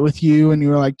about it with you and you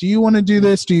were like, do you want to do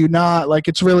this? Do you not? Like,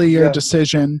 it's really your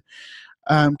decision.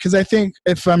 Because I think,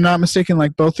 if I'm not mistaken,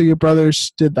 like both of your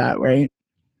brothers did that, right?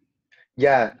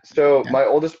 Yeah. So my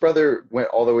oldest brother went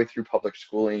all the way through public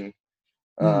schooling.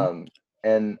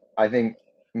 And I think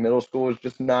middle school was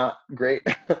just not great.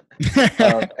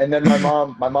 And then my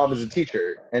mom is a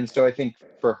teacher. And so I think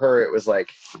for her, it was like,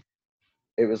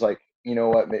 you know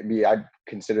what, maybe I'd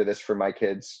consider this for my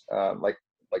kids, like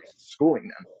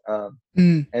schooling them.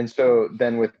 And so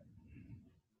then with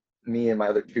me and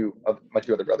my two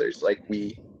other brothers, like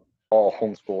we all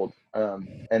homeschooled.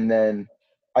 And then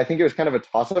I think it was kind of a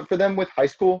toss up for them with high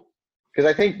school, because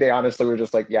I think they honestly were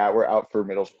just like, yeah, we're out for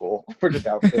middle school. We're just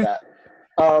out for that.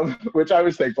 Which I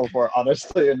was thankful for,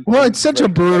 honestly. Well, it's such a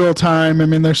brutal time. I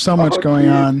mean, there's so much going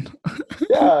on.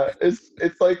 Yeah, it's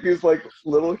like these like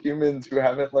little humans who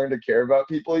haven't learned to care about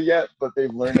people yet, but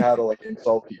they've learned how to like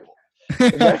insult people.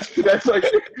 And that's like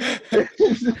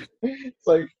it's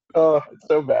like, oh, it's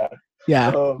so bad.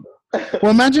 Yeah. Well,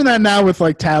 imagine that now with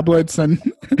like tablets and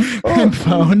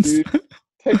phones. Dude,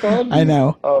 technology. I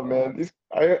know. Oh man,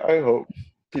 I hope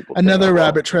people. Another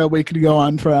rabbit trail we could go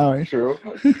on for hours. True.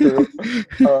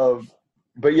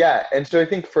 But yeah, and so I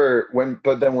think when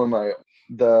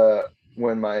the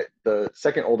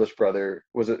second oldest brother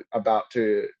was about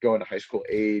to go into high school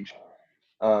age,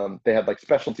 they had like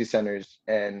specialty centers,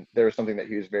 and there was something that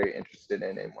he was very interested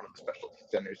in one of the specialty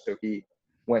centers. So he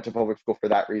went to public school for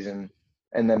that reason.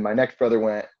 And then my next brother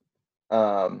went,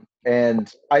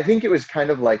 and I think it was kind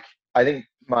of like, I think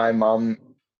my mom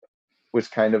was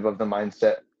kind of the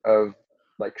mindset of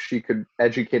like she could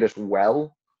educate us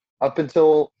well up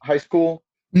until high school.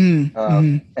 And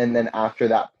then after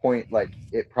that point, like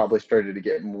it probably started to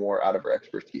get more out of her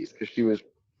expertise because she was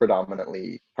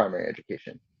predominantly primary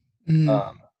education.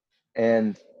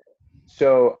 And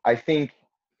so I think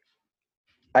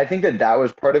that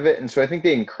was part of it. And so I think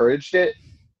they encouraged it,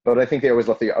 but I think they always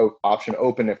left the option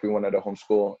open if we wanted to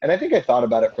homeschool. And I think I thought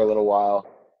about it for a little while,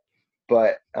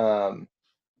 but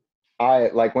I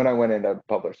like when I went into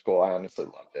public school, I honestly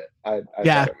loved it. I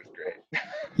thought it was great.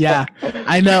 Yeah,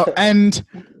 I know. And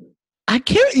I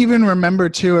can't even remember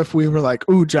too if we were like,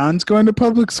 "Ooh, John's going to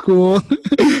public school."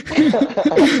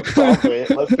 Probably.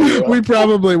 Let's be real. We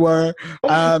probably were.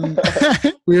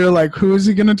 We were like, "Who is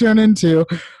he going to turn into?"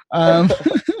 I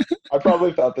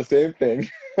probably thought the same thing.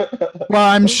 Well,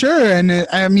 I'm sure, and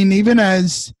I mean, even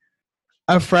as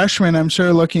a freshman, I'm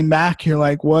sure looking back, you're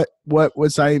like, "What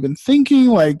was I even thinking?"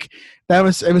 Like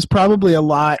it was probably a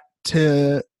lot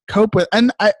to cope with,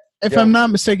 and if I'm not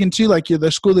mistaken too, like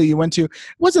the school that you went to, it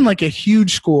wasn't like a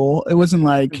huge school. It wasn't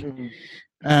like,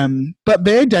 but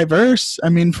very diverse. I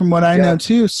mean, from what I know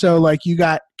too. So like you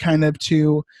got kind of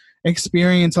to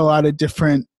experience a lot of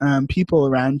different people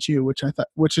around you, which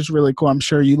is really cool. I'm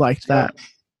sure you liked that.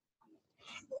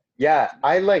 Yeah,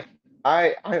 I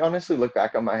honestly look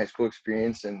back on my high school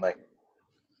experience and like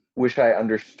wish I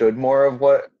understood more of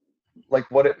what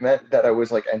it meant that I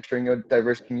was like entering a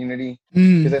diverse community,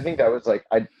 because I think that was like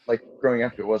I like growing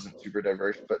up it wasn't super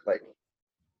diverse, but like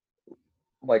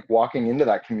walking into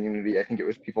that community, I think it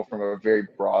was people from a very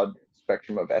broad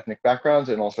spectrum of ethnic backgrounds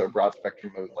and also a broad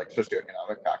spectrum of like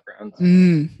socioeconomic backgrounds.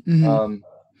 And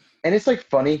it's like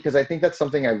funny because I think that's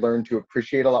something I learned to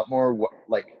appreciate a lot more,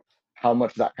 like how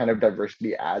much that kind of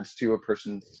diversity adds to a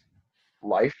person's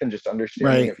life and just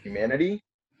understanding of humanity.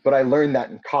 But I learned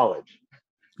that in college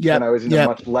when I was in a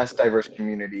much less diverse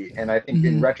community. And I think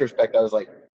in retrospect, I was like,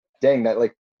 dang, that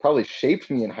like probably shaped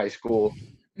me in high school,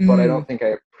 but I don't think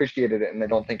I appreciated it. And I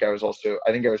don't think I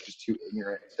think I was just too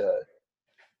ignorant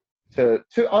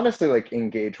to honestly like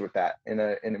engage with that in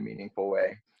a meaningful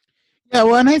way. Yeah.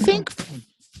 Well, and I think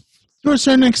to a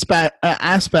certain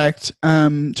aspect,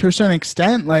 to a certain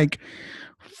extent, like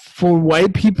for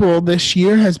white people, this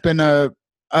year has been a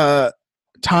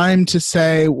time to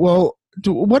say, well,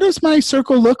 what does my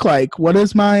circle look like? What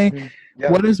is my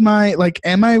like,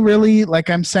 am I really, like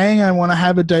I'm saying I want to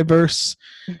have a diverse,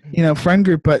 friend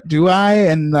group, but do I?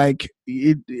 And like,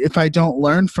 if I don't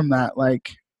learn from that,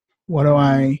 like, what do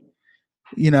I,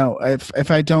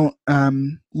 if I don't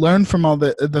learn from all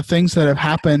the things that have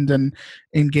happened and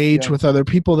engage with other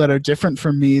people that are different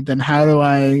from me, then how do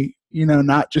I,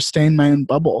 not just stay in my own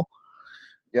bubble?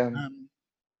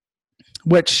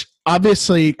 Which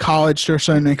obviously college to a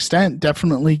certain extent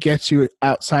definitely gets you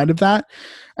outside of that,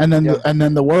 and then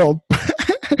the world.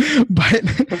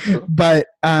 but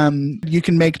you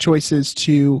can make choices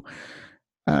to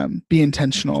be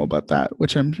intentional about that,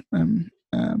 which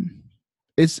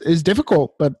is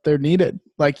difficult, but they're needed.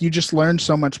 Like you just learn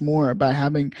so much more by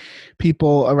having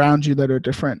people around you that are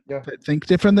different, that think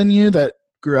different than you, that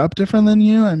grew up different than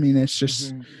you. I mean, it's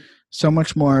just so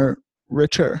much more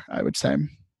richer, I would say.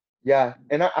 Yeah,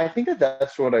 and I think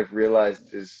that's what I've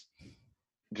realized is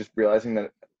just realizing that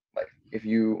like if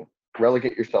you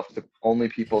relegate yourself to only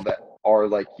people that are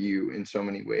like you in so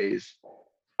many ways,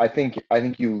 I think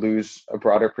you lose a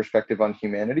broader perspective on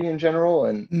humanity in general,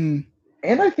 and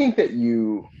I think that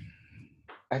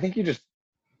I think you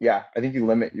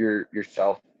limit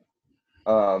yourself.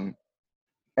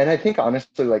 And I think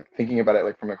honestly, like thinking about it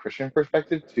like from a Christian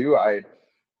perspective too, I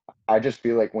just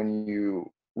feel like when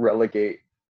you relegate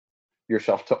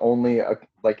yourself to only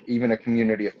even a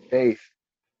community of faith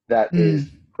that is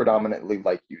predominantly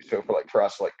like you. So for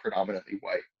us, like predominantly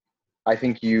white, I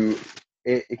think it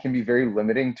can be very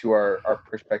limiting to our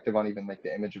perspective on even like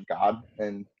the image of God.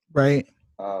 And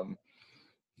I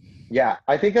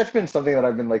think that's been something that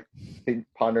I've been like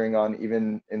pondering on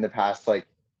even in the past like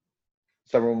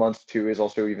several months too, is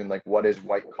also even like what is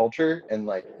white culture, and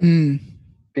like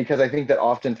because I think that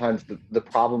oftentimes the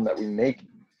problem that we make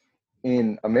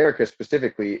in America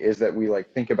specifically is that we like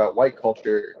think about white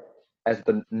culture as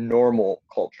the normal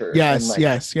culture. Yes.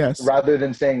 Rather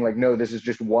than saying like, no, this is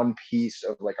just one piece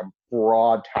of like a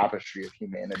broad tapestry of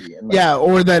humanity. And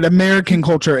or that American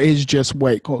culture is just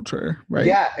white culture, right?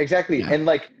 Yeah, exactly.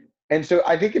 Yeah. And so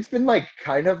I think it's been like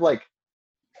kind of like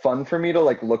fun for me to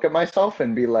like look at myself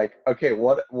and be like, okay,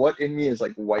 what in me is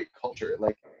like white culture?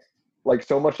 Like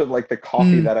so much of like the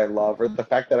coffee that I love, or the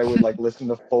fact that I would like listen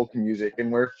to folk music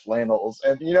and wear flannels,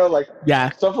 and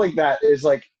stuff like that is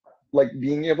like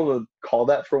being able to call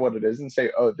that for what it is and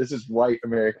say, oh, this is white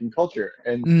American culture,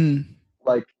 and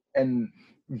and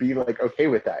be like okay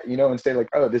with that, and say like,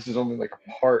 oh, this is only like a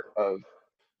part of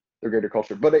the greater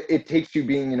culture. But it takes you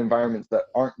being in environments that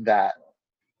aren't that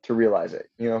to realize it,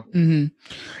 Yeah,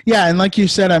 and like you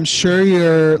said, I'm sure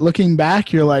you're looking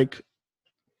back, you're like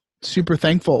super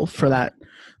thankful for that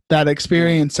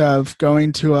experience of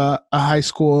going to a high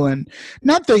school. And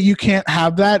not that you can't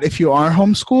have that if you are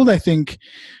homeschooled. I think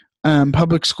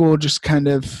public school just kind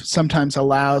of sometimes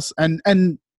allows, and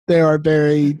there are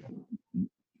there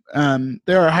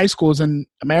are high schools in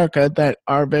America that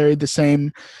are very the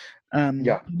same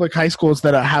public high schools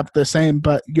that have the same,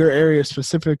 but your area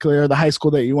specifically, or the high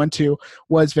school that you went to,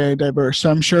 was very diverse.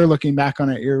 So I'm sure looking back on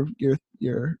it,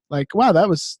 you're like, wow, that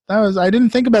was I didn't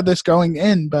think about this going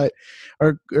in, but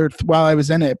or while I was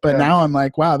in it, but now I'm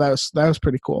like, wow, that was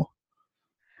pretty cool.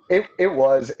 It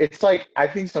was. It's like, I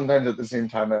think sometimes at the same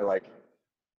time I like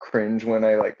cringe when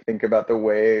I like think about the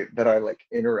way that I like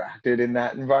interacted in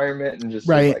that environment, and just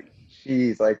was Right. like,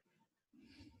 geez, like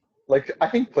I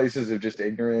think places of just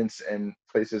ignorance and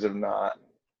places of not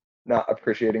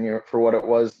appreciating it for what it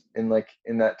was in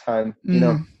that time, you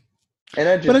know. And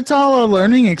I just, but it's all a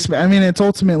learning experience. I mean, it's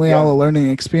ultimately all yeah, a learning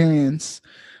experience,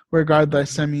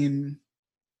 regardless. I mean,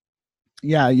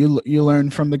 yeah, you learn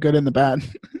from the good and the bad,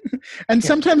 and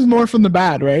sometimes more from the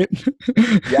bad, right?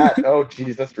 yeah. Oh,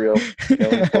 geez, that's real.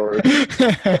 Going forward.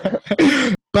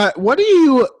 But what do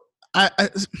you?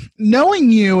 Knowing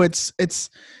you, it's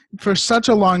for such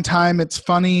a long time. It's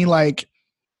funny, like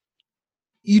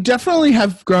you definitely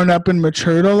have grown up and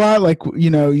matured a lot. Like, you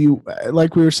know, you,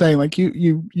 like we were saying, like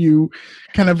you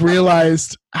kind of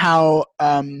realized how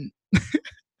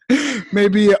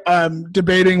maybe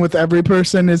debating with every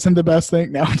person isn't the best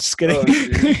thing. No, I'm just kidding. Oh,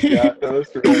 geez. Yeah,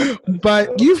 that's real.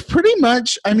 But you've pretty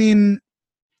much, I mean,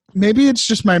 maybe it's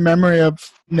just my memory of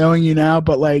knowing you now,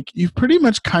 but like you've pretty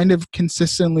much kind of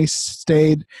consistently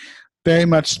stayed very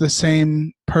much the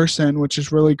same person, which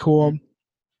is really cool.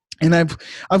 And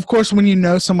of course, when you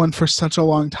know someone for such a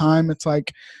long time, it's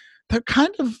like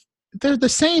they're the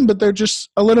same, but they're just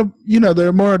a little, you know,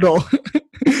 they're more adult.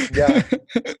 Yeah.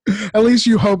 At least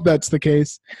you hope that's the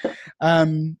case.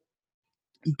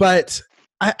 But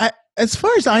I, as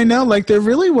far as I know, like there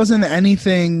really wasn't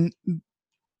anything,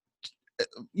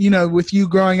 you know, with you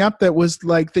growing up that was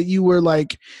like, that you were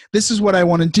like, this is what I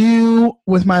want to do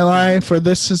with my life, or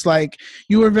this is like,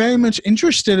 you were very much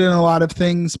interested in a lot of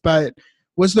things, but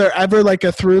was there ever like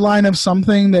a through line of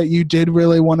something that you did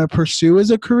really want to pursue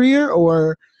as a career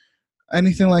or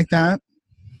anything like that?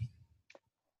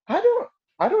 I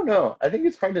don't know. I think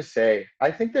it's hard to say.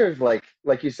 I think there's like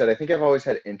you said, I think I've always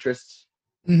had interests,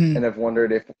 Mm-hmm. and I've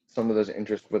wondered if some of those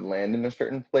interests would land in a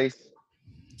certain place.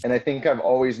 And I think I've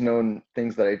always known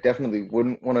things that I definitely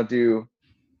wouldn't want to do,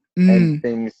 and Mm,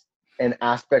 things and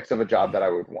aspects of a job that I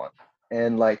would want.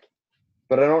 And like,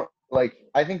 but I don't like,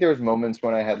 I think there was moments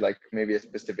when I had like maybe a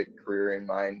specific career in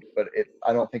mind, but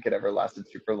I don't think it ever lasted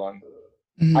super long.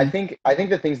 mm, I think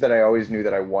the things that I always knew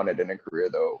that I wanted in a career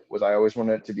though was I always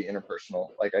wanted it to be interpersonal.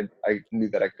 Like I knew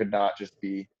that I could not just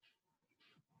be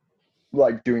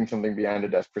like doing something behind a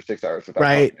desk for 6 hours without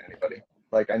right. talking to anybody.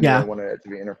 Like I knew I Yeah. wanted it to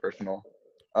be interpersonal.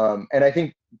 And I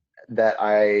think that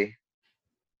I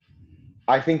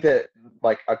think that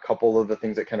like a couple of the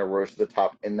things that kind of rose to the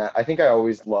top in that, I think I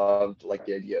always loved like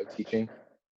the idea of teaching.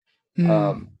 Mm,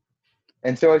 Um,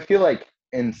 and so I feel like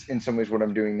in some ways what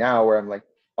I'm doing now, where I'm like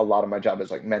a lot of my job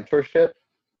is like mentorship.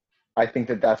 I think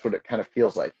that that's what it kind of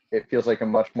feels like. It feels like a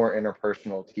much more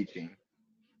interpersonal teaching,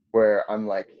 where I'm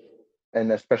like,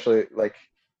 and especially like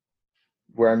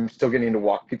where I'm still getting to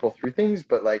walk people through things,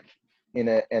 but like in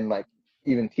a, and like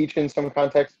even teach in some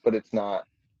context, but it's not,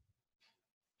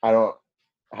 I don't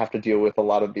have to deal with a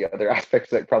lot of the other aspects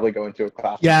that probably go into a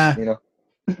classroom, yeah. you know?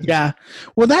 Yeah.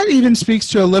 Well, that even speaks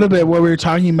to a little bit what we were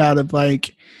talking about of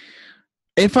like,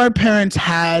 if our parents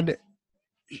had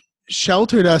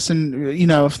sheltered us, and you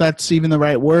know, if that's even the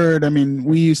right word, I mean,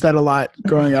 we use that a lot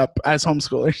growing up as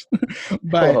homeschoolers,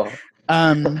 but Oh,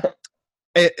 um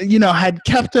it, you know, had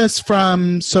kept us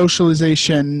from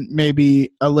socialization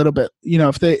maybe a little bit, you know,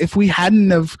 if we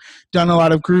hadn't have done a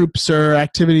lot of groups or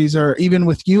activities, or even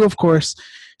with you, of course,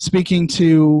 speaking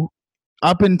to,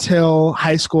 up until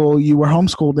high school you were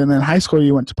homeschooled, and then high school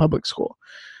you went to public school,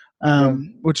 yeah.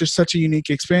 which is such a unique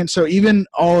experience. So even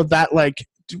all of that, like,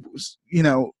 you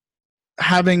know,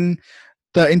 having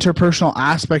the interpersonal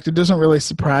aspect, it doesn't really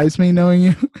surprise me knowing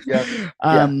you. Yeah. Yeah.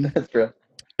 um, That's true.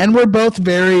 and we're both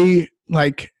very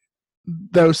like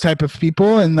those type of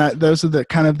people, and that those are the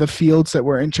kind of the fields that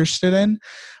we're interested in.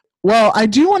 Well, I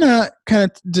do want to kind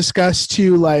of discuss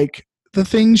too, like the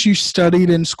things you studied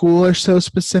in school are so Yeah.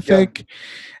 specific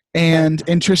and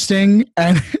interesting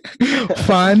and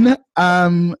fun.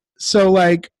 So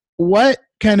like what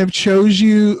kind of chose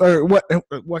you, or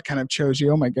what kind of chose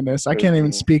you? Oh my goodness, I Chose can't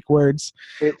even me. speak words.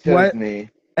 It chose What me.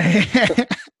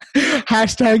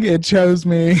 hashtag it chose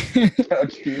me. Oh,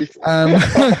 jeez.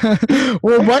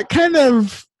 Well, what kind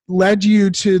of led you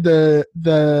to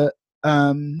the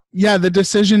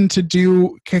decision to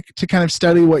to kind of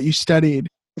study what you studied?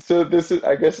 So this is,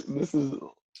 I guess this is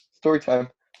story time.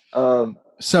 So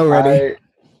ready.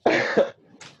 I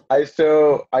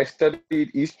I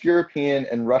studied East European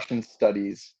and Russian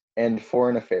studies, and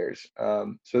foreign affairs.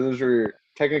 So those are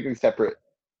technically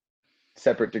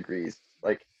separate degrees,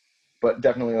 like, but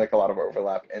definitely like a lot of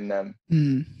overlap in them.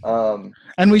 Mm. Um,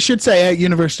 And we should say at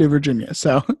University of Virginia.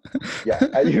 So yeah,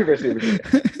 at University of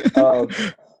Virginia.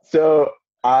 So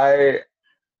I,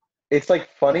 it's like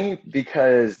funny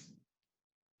because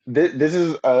this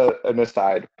is an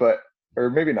aside, but or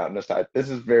maybe not an aside. This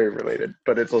is very related,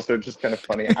 but it's also just kind of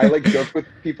funny. I like joke with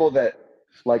people that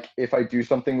like if I do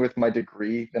something with my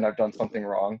degree, then I've done something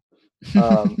wrong.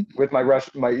 With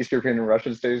my East European and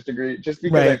Russian studies degree, just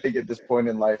because I right. think at this point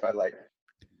in life,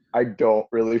 I don't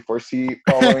really foresee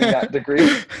following that degree.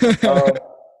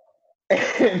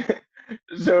 And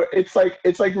so it's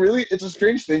like really it's a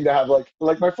strange thing to have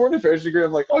like my foreign affairs degree.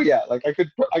 I'm like, oh yeah, like I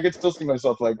could still see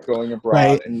myself like going abroad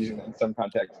Right. and using it in some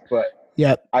context, but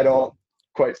Yep. I don't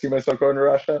quite see myself going to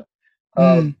Russia.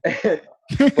 Mm.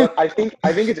 But I think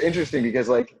it's interesting because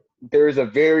like there is a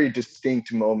very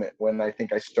distinct moment when I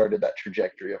think I started that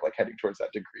trajectory of like heading towards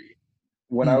that degree.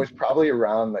 When I Mm. was probably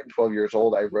around like 12 years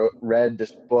old, I read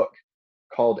this book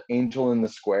called Angel in the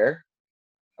Square.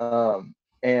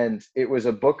 And it was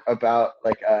a book about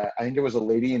like I think it was a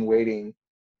lady in waiting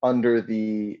under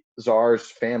the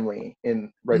Tsar's family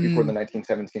in right before the Mm.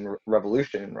 1917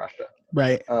 revolution in Russia.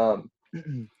 Right. Um,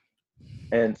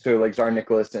 and so like Tsar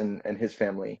Nicholas and his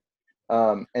family.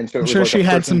 And so it I'm was sure like a she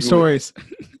had person some who, stories.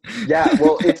 yeah,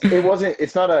 well,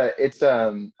 it's not a, it's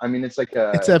I mean, it's like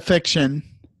It's a fiction.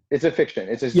 it's a fiction,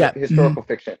 it's a Yeah. Mm. historical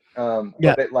fiction.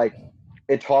 Yeah. But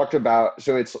it talked about,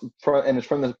 so it's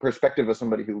from the perspective of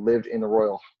somebody who lived in a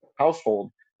royal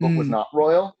household but was Mm. not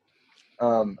royal.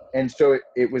 And so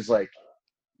it was like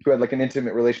who had like an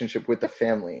intimate relationship with the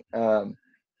family.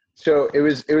 So it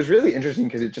was really interesting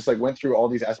because it just like went through all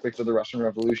these aspects of the Russian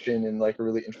Revolution in like a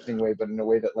really interesting way, but in a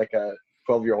way that like a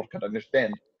 12-year-old could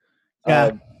understand.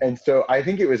 Yeah. And so I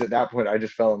think it was at that point I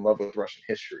just fell in love with Russian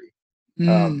history,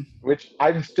 Mm. which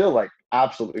I'm still like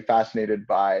absolutely fascinated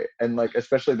by, and like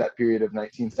especially that period of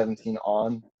 1917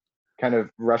 on, kind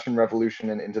of Russian Revolution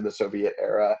and into the Soviet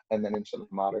era, and then into the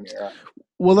modern era.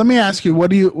 Well, let me ask you,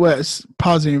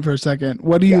 pausing you for a second.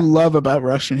 What do you Yeah. love about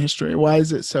Russian history? Why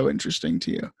is it so interesting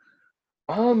to you?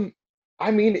 Um,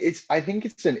 I mean, I think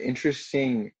it's an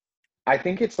interesting. I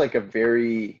think it's like a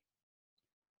very.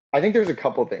 I think there's a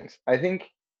couple things. I think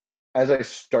as I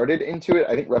started into it,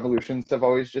 I think revolutions have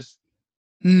always just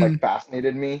like Mm.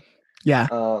 fascinated me. Yeah.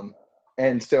 Um,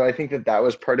 and so I think that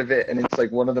was part of it, and it's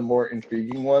like one of the more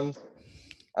intriguing ones.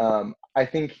 I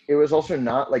think it was also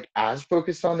not like as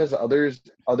focused on as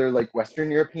other like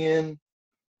Western European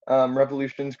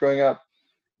revolutions growing up.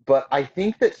 But I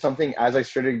think that something as I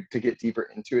started to get deeper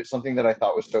into it, something that I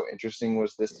thought was so interesting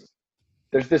was this.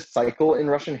 There's this cycle in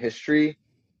Russian history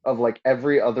of like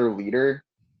every other leader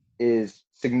is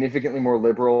significantly more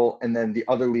liberal and then the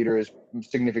other leader is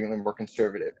significantly more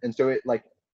conservative, and so it like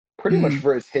pretty much Mm.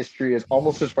 for its history is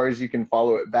almost as far as you can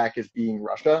follow it back as being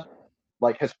Russia,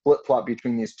 like has flip-flopped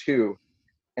between these two.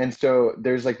 And so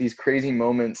there's like these crazy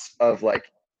moments of like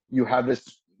you have this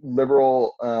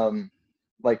liberal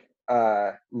like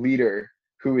leader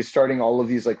who is starting all of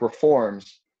these like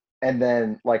reforms, and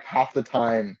then like half the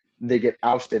time they get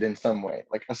ousted in some way,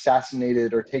 like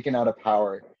assassinated or taken out of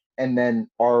power, and then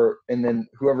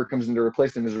whoever comes in to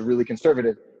replace them is really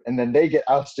conservative, and then they get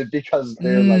ousted because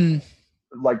they're Mm.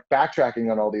 like backtracking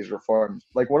on all these reforms.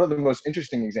 Like one of the most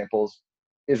interesting examples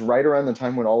is right around the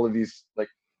time when all of these like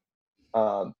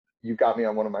you got me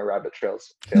on one of my rabbit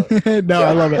trails, Taylor. No,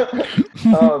 I So love it.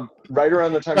 right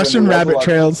around the time when Russian rabbit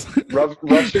trails.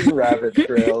 Russian rabbit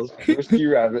trails, whiskey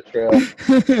rabbit trail.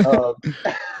 Um,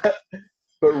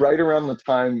 but right around the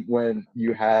time when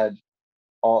you had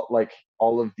all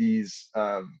of these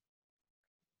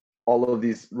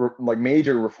like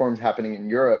major reforms happening in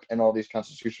Europe and all these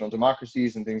constitutional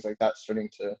democracies and things like that starting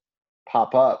to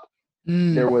pop up,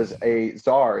 there Mm. was a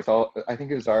czar. I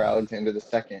think it was Tsar Alexander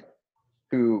II,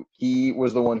 who he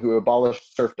was the one who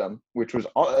abolished serfdom, which was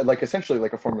like essentially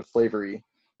like a form of slavery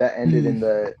that ended in Mm.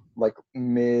 the like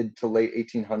mid to late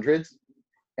 1800s.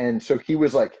 And so he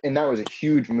was like, and that was a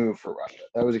huge move for Russia.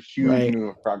 That was a huge Right. move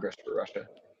of progress for Russia.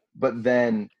 But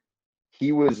then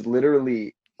he was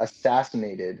literally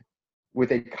assassinated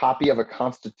with a copy of a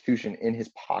constitution in his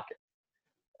pocket.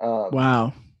 Um,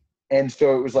 Wow. and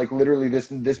so it was like literally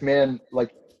this man,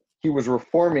 like he was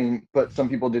reforming, but some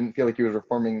people didn't feel like he was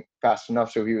reforming fast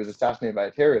enough, so he was assassinated by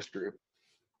a terrorist group.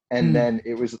 And Mm.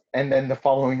 then the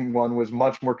following one was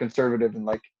much more conservative and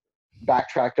like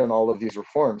backtracked on all of these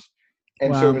reforms.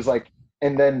 And so it Wow. was like,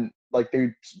 and then like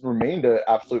they remained an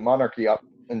absolute monarchy up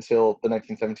until the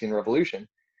 1917 revolution.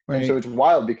 And so Right. it's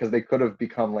wild because they could have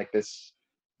become like this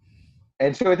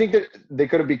and so I think that they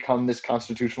could have become this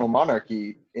constitutional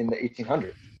monarchy in the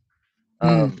 1800s.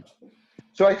 Mm,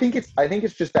 So I think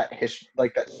it's just that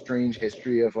like that strange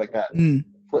history of like that mm,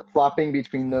 flip flopping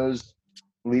between those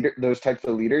types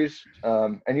of leaders,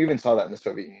 and you even saw that in the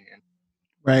Soviet Union.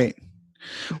 right.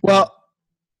 Well,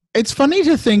 it's funny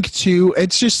to think too.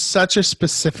 It's just such a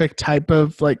specific type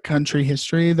of like country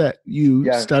history that you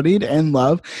Yeah, studied and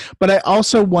love. But I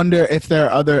also wonder if there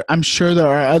are other. I'm sure there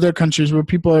are other countries where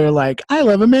people are like, I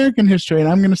love American history and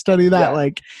I'm going to study that. yeah,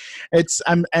 Like,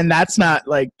 and that's not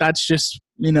like that's just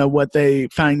what they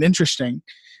find interesting.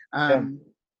 yeah, Um,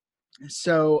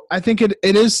 so I think it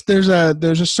is there's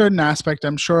a certain aspect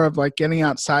I'm sure of like getting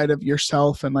outside of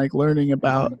yourself and like learning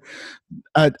about hmm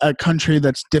a country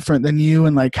that's different than you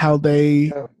and like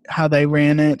yeah, how they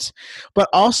ran it. But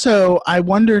also I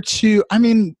wonder too, I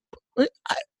mean,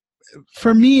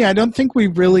 for me, I don't think we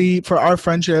really, for our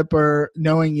friendship or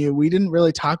knowing you, we didn't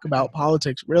really talk about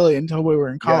politics really until we were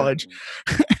in yeah, college.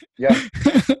 yeah.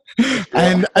 It's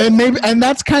true. and maybe and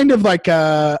that's kind of like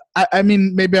I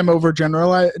mean maybe I'm over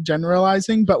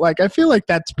generalizing, but like I feel like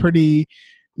that's pretty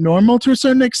normal to a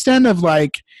certain extent of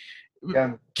like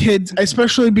Yeah, kids,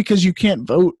 especially because you can't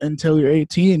vote until you're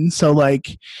 18, so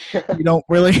like you don't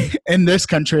really in this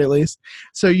country at least,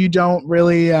 so you don't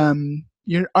really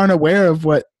you aren't aware of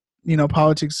what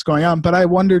politics is going on. But I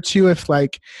wonder too if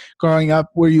like growing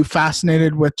up, were you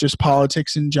fascinated with just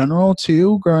politics in general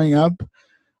too growing up,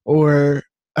 or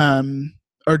um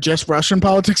or just Russian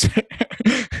politics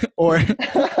or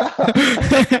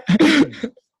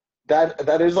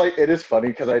that is like, it is funny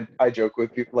because I joke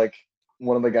with people, like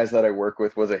one of the guys that I work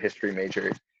with was a history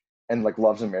major and like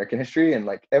loves American history, and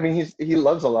like I mean he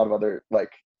loves a lot of other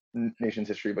like nations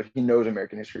history, but he knows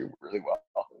American history really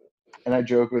well. And I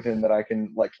joke with him that I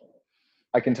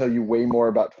can tell you way more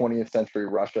about 20th century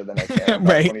Russia than I can about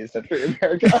right. 20th century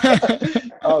America,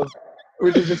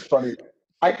 which is just funny.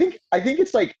 I think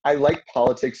it's like I like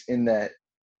politics in that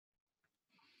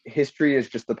history is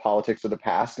just the politics of the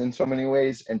past in so many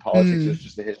ways, and politics Mm, is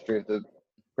just the history of the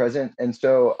present. And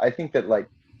so I think that like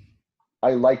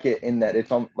I like it in that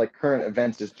it's on like current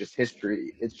events is just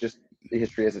history. It's just the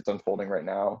history as it's unfolding right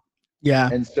now. yeah.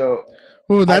 And so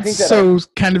Oh, I that's think that I so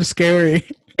kind of scary.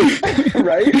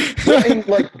 right? Well, and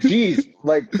like geez,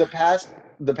 like the past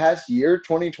year,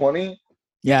 2020,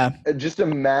 Yeah. just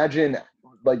imagine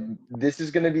like this is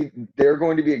going to be there are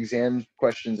going to be exam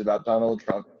questions about Donald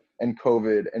Trump and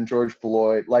COVID and George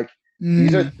Floyd. Like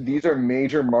Mm, these are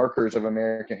major markers of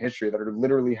American history that are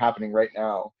literally happening right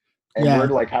now, and we're yeah.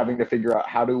 like having to figure out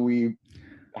how do we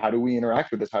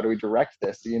interact with this? How do we direct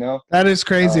this? You know? That is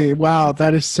crazy. Um, Wow,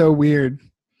 that is so weird.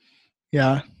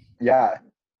 Yeah. yeah.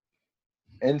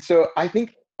 And so I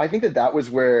think that that was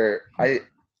where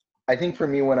I think for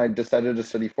me when I decided to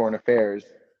study foreign affairs,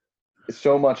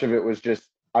 so much of it was just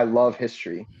I love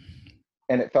history,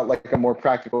 and it felt like a more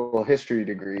practical history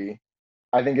degree.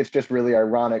 I think it's just really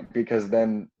ironic because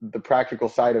then the practical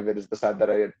side of it is the side that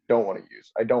I don't want to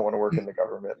use. I don't want to work in the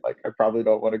government. Like I probably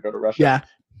don't want to go to Russia. Yeah.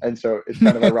 And so it's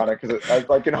kind of ironic because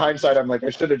like in hindsight, I'm like,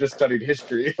 I should have just studied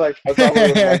history. Like I probably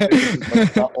would have liked it just as much,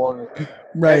 if not more. And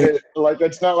Right.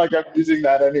 it's not like I'm using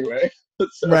that anyway.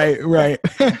 So Right, right.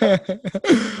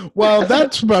 Well,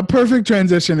 that's a perfect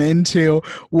transition into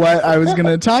what I was going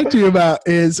to talk to you about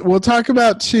is we'll talk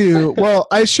about too. Well,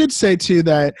 I should say too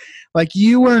that like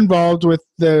you were involved with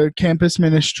the campus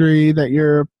ministry that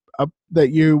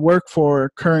you work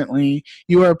for currently.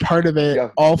 You are a part of it yeah,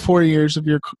 all 4 years of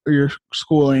your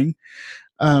schooling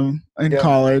in yeah.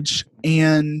 college.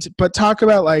 And but talk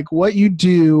about like what you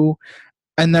do,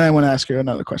 and then I want to ask you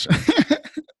another question.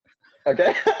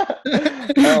 Okay.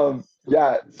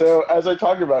 Yeah. So as I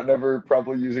talked about, never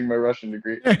probably using my Russian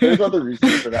degree. There's other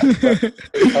reasons for that, but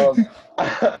um,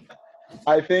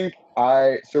 I think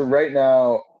so right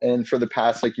now and for the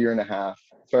past like year and a half.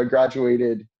 So I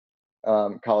graduated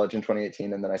college in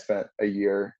 2018, and then I spent a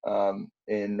year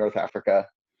in North Africa,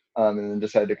 and then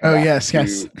decided to come Oh back yes,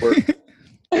 yes. to work.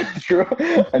 True.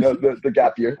 I know the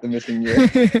gap year, the missing year.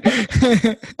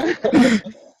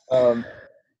 um,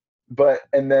 but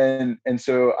and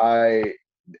so I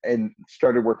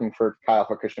started working for Chi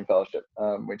Alpha Christian Fellowship,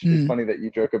 which is Mm, funny that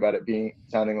you joke about it being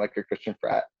sounding like a Christian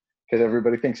frat because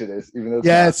everybody thinks it is, even though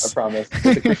it's not. I yes. promise,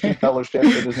 it's a Christian fellowship.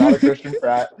 It is not a Christian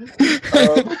frat.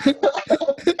 Um,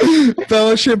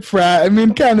 Fellowship frat. I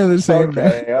mean, kind of the same.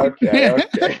 okay.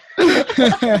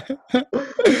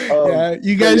 Yeah,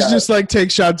 you So guys yeah. just like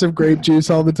take shots of grape juice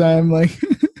all the time, like.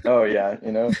 Oh yeah.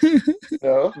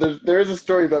 No, there is a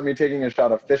story about me taking a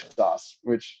shot of fish sauce,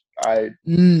 which I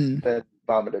Mm, then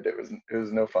vomited. It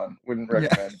was no fun. Wouldn't yeah.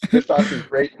 recommend. Fish sauce is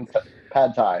great in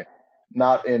pad thai,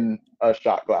 not in a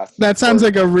shot glass. That sounds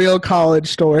like a real college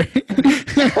story.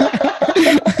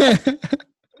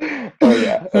 Oh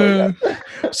yeah.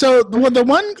 So the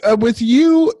one with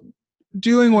you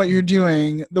doing what you're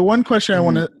doing, the one question I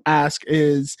want to ask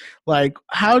is like,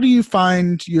 how do you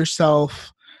find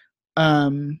yourself?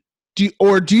 Do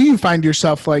you find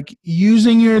yourself like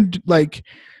using your like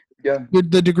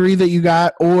the degree that you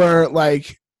got, or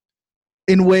like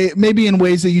maybe in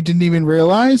ways that you didn't even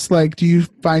realize? Like, do you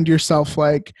find yourself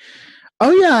like,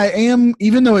 oh yeah, I am,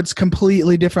 even though it's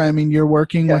completely different? I mean, you're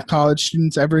working with college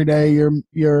students every day.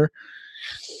 You're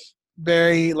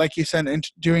very, like you said,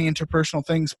 doing interpersonal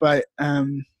things. But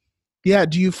yeah,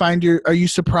 do you find are you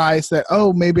surprised that,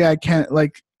 oh, maybe I can't,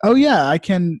 like, oh yeah, I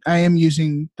am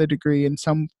using the degree in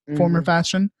some form or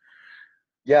fashion?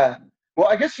 Yeah. Well,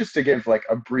 I guess just to give like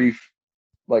a brief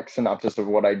like synopsis of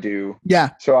what I do.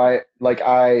 Yeah. So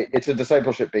it's a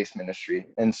discipleship based ministry.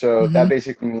 And so that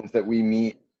basically means that we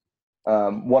meet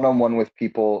one-on-one with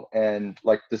people and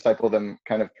like disciple them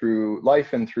kind of through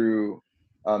life and through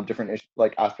different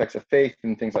like aspects of faith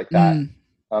and things like that.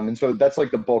 And so that's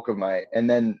like the bulk of and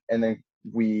then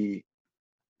we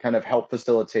kind of help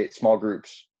facilitate small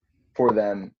groups for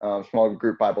them, small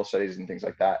group Bible studies and things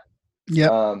like that.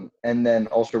 Yeah. And then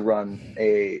also run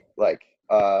a like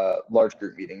large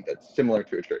group meeting that's similar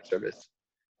to a church service.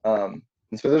 And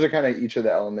so those are kind of each of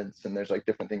the elements, and there's like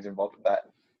different things involved with that.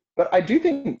 But I do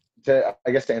think to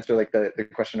answer like the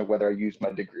question of whether I use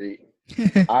my degree,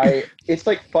 it's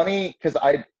like funny because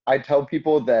I tell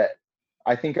people that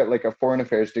I think like a foreign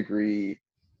affairs degree,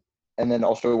 and then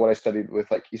also what I studied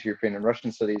with like Eastern European and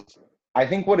Russian studies, I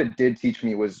think what it did teach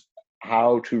me was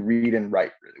how to read and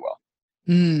write really well.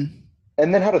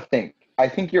 And then how to think. I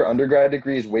think your undergrad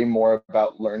degree is way more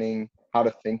about learning how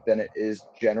to think than it is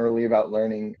generally about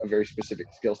learning a very specific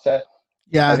skill set.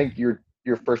 Yeah. I think your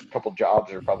first couple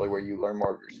jobs are probably where you learn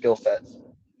more of your skill sets.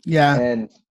 Yeah.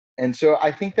 And so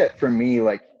I think that for me,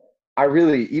 like, I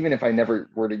really, even if I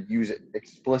never were to use it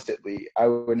explicitly, I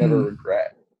would never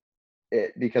regret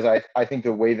it, because I think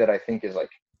the way that I think is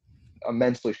like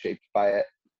immensely shaped by it.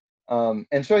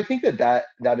 And so I think that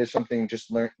is something,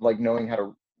 just like knowing how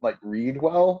to like read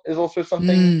well is also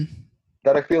something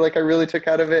that I feel like I really took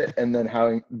out of it. And then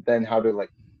how to like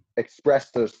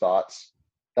express those thoughts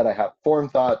that I have, form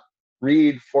thoughts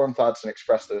and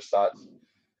express those thoughts.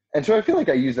 And so I feel like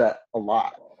I use that a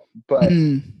lot, but,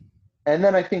 and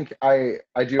then I think I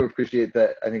do appreciate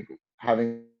that. I think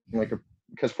having like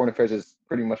because foreign affairs is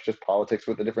pretty much just politics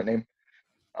with a different name.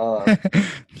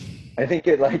 I think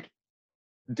it like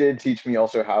did teach me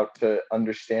also how to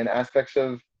understand aspects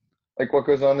of like what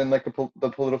goes on in like the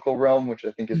political realm, which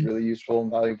I think is really useful and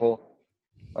valuable.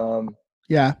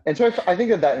 Yeah. And so I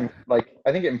think that like,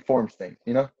 I think it informs things,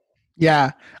 you know?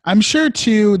 Yeah. I'm sure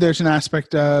too, there's an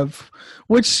aspect of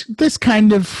which this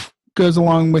kind of goes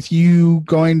along with you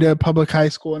going to public high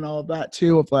school and all of that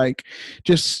too, of like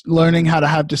just learning how to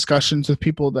have discussions with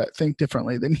people that think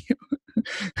differently than you.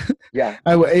 Yeah.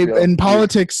 In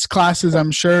politics classes,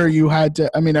 I'm sure you had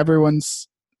to, I mean, everyone's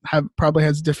probably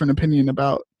has a different opinion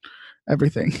about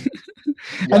everything.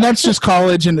 And that's just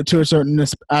college and to a certain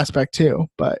aspect too,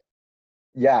 but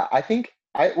yeah, I think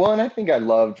I love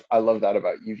that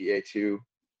about UVA too.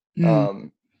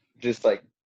 Just like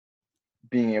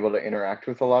being able to interact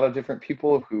with a lot of different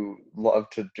people who love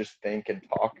to just think and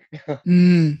talk.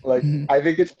 Like, I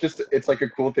think it's like a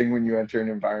cool thing when you enter an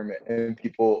environment and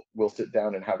people will sit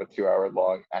down and have a 2-hour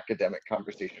long academic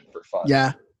conversation for fun.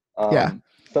 Yeah.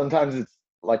 Sometimes it's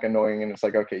like annoying and it's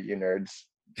like, okay, you nerds,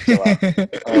 chill out.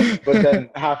 But then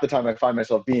half the time I find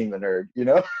myself being the nerd, you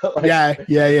know? Like,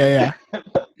 yeah.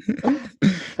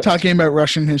 Talking about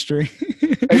Russian history.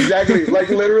 Exactly. Like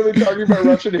literally talking about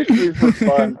Russian history for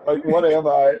fun. Like, what am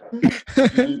I?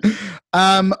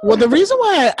 Well, the reason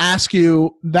why I ask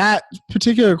you that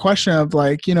particular question of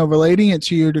like, you know, relating it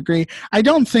to your degree, I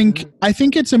think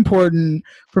it's important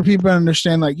for people to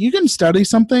understand, like, you can study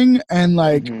something and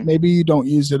like maybe you don't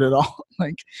use it at all.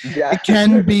 Like, it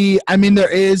can be, I mean,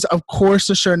 there is of course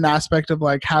a certain aspect of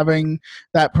like having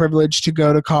that privilege to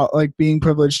go to college, like being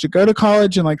privileged to go to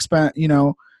college and like spend, you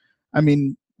know, I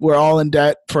mean, we're all in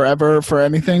debt forever for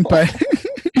anything, but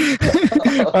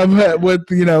with,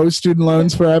 you know, student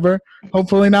loans forever,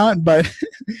 hopefully not.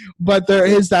 But there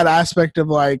is that aspect of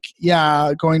like,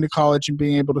 yeah, going to college and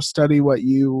being able to study what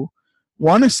you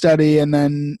want to study and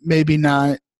then maybe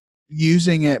not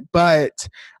using it. But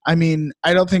I mean,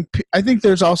 I think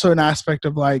there's also an aspect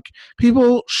of like,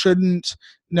 people shouldn't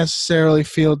necessarily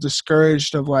feel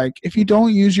discouraged of like, if you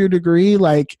don't use your degree,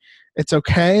 like, it's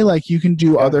okay. Like, you can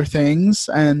do other things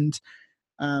and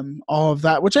all of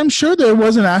that, which I'm sure there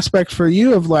was an aspect for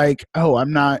you of like, oh,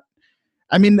 I'm not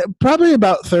I mean, probably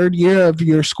about third year of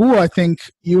your school, I think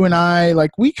you and I,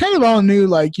 like, we kind of all knew,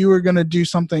 like, you were going to do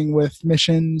something with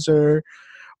missions or,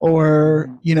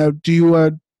 do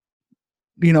a,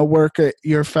 work at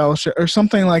your fellowship or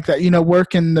something like that,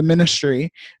 work in the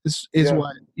ministry is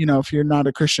what, if you're not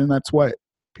a Christian, that's what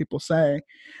people say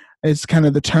is kind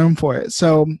of the term for it.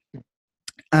 So,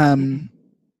 I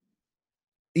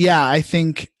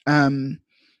think,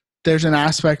 there's an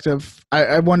aspect of,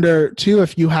 I wonder too,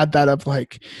 if you had that of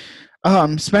like, oh,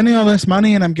 I'm spending all this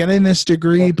money and I'm getting this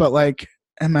degree, but like,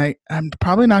 I'm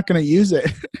probably not going to use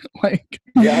it. Like,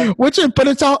 but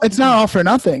it's not all for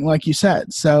nothing, like you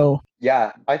said. So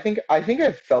yeah, I think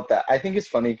I've felt that. I think it's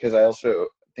funny because I also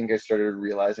think I started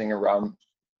realizing around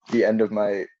the end of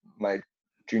my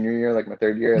junior year, like my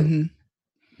third year,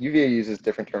 UVA uses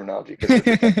different terminology.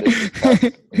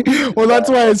 Well, that's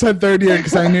why I said third year,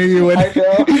 because I knew you would. I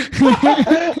know.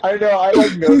 I know. I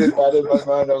like noted that in my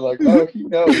mind. I'm like, oh, he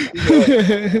knows.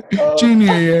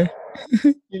 Junior year.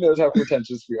 He knows how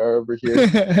pretentious we are over here.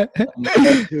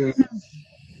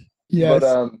 Yes.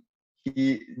 But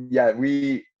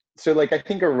so like I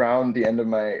think around the end of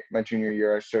my junior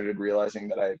year, I started realizing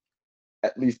that I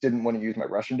at least didn't want to use my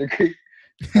Russian degree.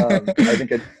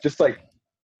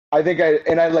 I think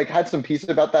I like had some peace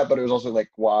about that, but it was also like,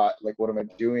 what am I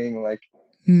doing? Like,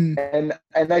 and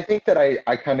I think that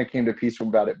I kind of came to peace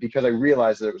about it because I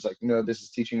realized that it was like, no, this is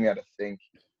teaching me how to think.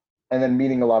 And then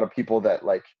meeting a lot of people that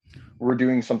like were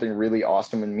doing something really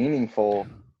awesome and meaningful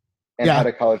and had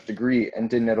a college degree and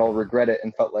didn't at all regret it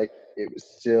and felt like it was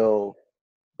still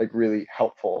like really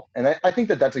helpful. And I think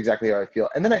that that's exactly how I feel.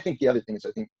 And then I think the other thing is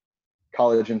I think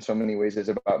college in so many ways is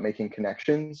about making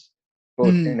connections,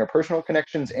 both interpersonal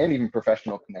connections and even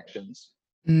professional connections.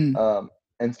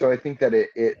 And so I think that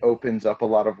it opens up a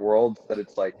lot of worlds that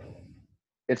it's like,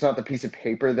 it's not the piece of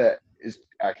paper that is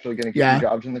actually going to get you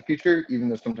jobs in the future, even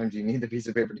though sometimes you need the piece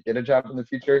of paper to get a job in the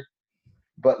future.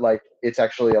 But like, it's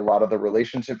actually a lot of the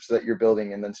relationships that you're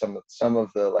building, and then some of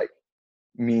the like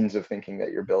means of thinking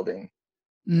that you're building.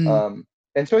 And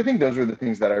so I think those were the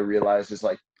things that I realized is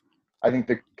like, I think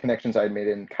the connections I had made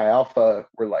in Chi Alpha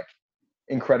were like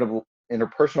incredible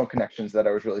interpersonal connections that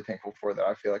I was really thankful for, that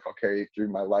I feel like I'll carry through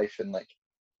my life, and like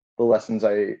the lessons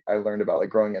I learned about like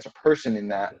growing as a person in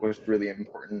that was really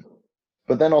important.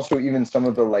 But then also even some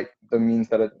of the like the means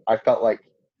that I felt like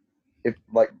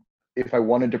if I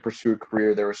wanted to pursue a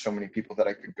career, there were so many people that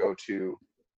I could go to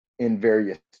in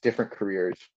various different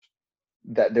careers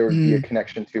that there would be a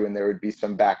connection to, and there would be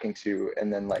some backing to,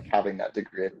 and then like having that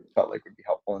degree I felt like would be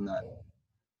helpful in that.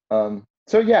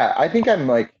 So yeah, I think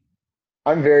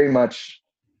I'm very much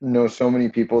know so many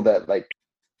people that like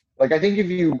I think if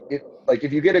you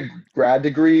get a grad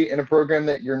degree in a program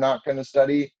that you're not going to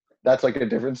study, that's like a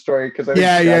different story, because I think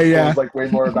grad school is like way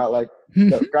more about like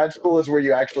grad school is where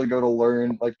you actually go to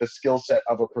learn like the skill set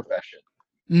of a profession.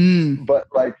 But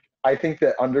like I think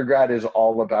that undergrad is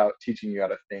all about teaching you how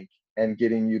to think and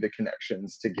getting you the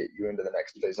connections to get you into the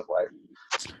next phase of life.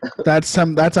 That's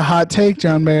a hot take,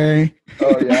 John Barry.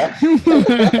 Oh yeah.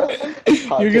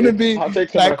 You're going to be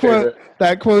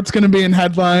that quote's going to be in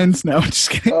headlines. No, I'm just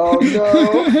kidding. Oh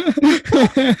no.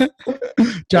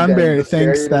 John Barry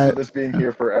thinks that this being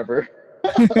here forever.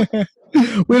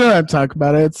 We don't have to talk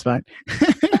about it. It's fine.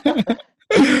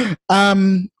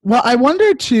 Well, I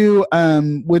wonder too,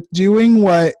 with doing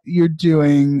what you're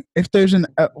doing, if there's an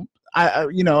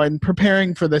in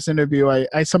preparing for this interview,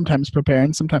 I sometimes prepare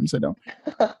and sometimes I don't,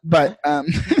 but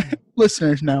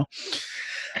listeners know.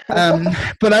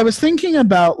 But I was thinking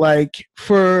about like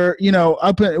for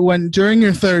when during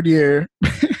your third year,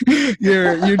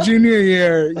 your junior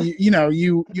year,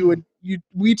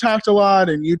 we talked a lot,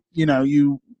 and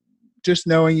you just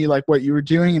knowing you like what you were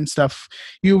doing and stuff,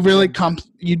 you really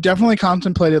you definitely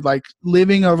contemplated like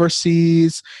living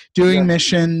overseas, doing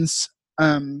missions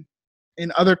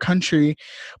in other country.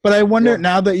 But I wonder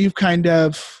now that you've kind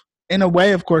of, in a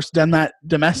way, of course, done that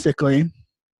domestically.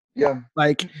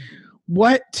 Like,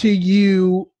 what to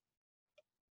you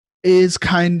is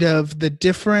kind of the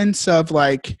difference of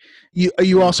like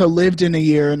you also lived in a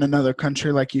year in another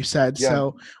country, like you said.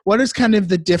 So what is kind of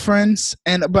the difference?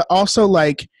 But also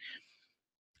like,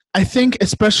 I think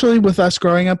especially with us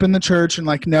growing up in the church and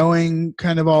like knowing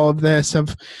kind of all of this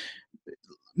of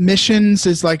missions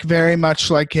is like very much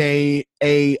like a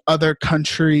other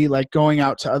country, like going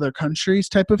out to other countries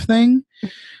type of thing.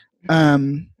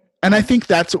 And I think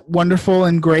that's wonderful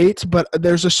and great, but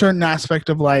there's a certain aspect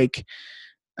of like,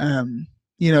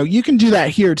 you can do that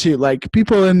here too. Like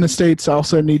people in the States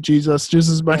also need Jesus just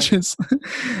as much as,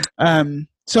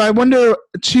 so I wonder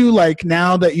too, like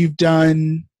now that you've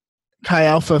done Chi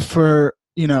Alpha for,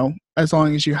 as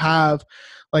long as you have,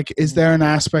 like, is there an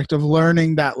aspect of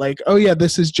learning that, like, oh yeah,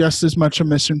 this is just as much a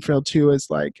mission field too as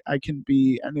like I can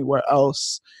be anywhere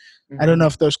else? I don't know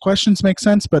if those questions make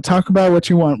sense, but talk about what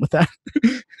you want with that.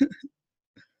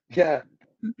 Yeah,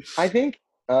 I think,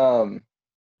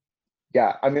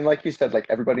 yeah, I mean, like you said, like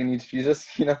everybody needs Jesus,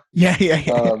 you know? Yeah.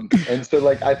 And so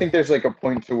like I think there's like a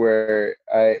point to where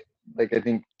I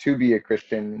think to be a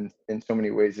Christian in so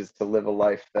many ways is to live a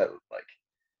life that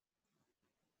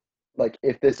like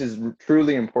if this is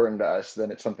truly important to us, then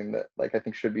it's something that like I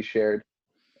think should be shared.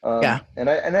 Yeah. And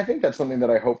I think that's something that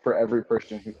I hope for every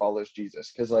person who follows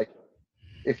Jesus, because like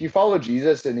if you follow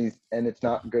Jesus and it's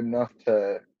not good enough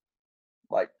to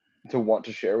like to want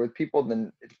to share with people,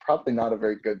 then it's probably not a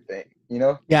very good thing, you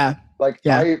know? Yeah. Like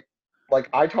Yeah.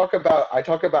 I talk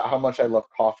about how much I love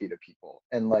coffee to people,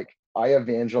 and like I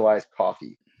evangelize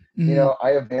coffee. You Mm, know,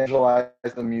 I evangelize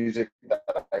the music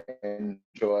that I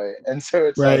enjoy. And so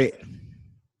it's like right.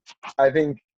 I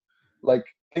think like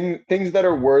things that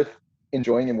are worth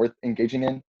enjoying and worth engaging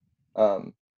in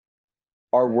um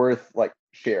are worth like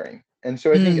sharing. And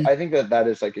so Mm, I think that that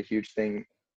is like a huge thing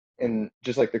in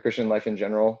just like the Christian life in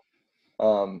general.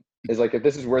 Is like if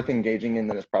this is worth engaging in,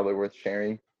 then it's probably worth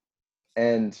sharing.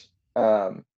 And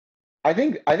um I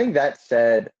think that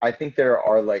said, I think there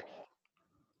are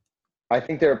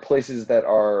places that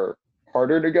are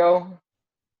harder to go.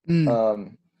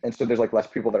 mm, And so there's like less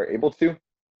people that are able to.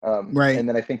 right. And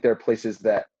then I think there are places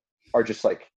that are just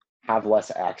like have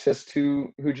less access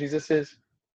to who Jesus is.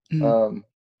 Mm, Um,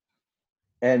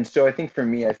 and so I think for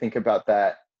me, I think about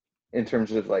that in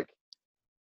terms of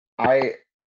I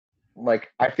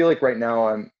I feel like right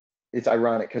now it's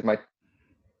ironic because my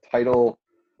title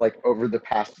like over the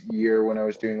past year when I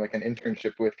was doing like an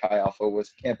internship with Chi Alpha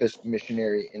was campus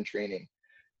missionary in training.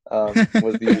 Was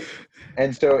the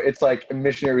And so it's like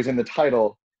missionary was in the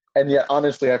title, and yet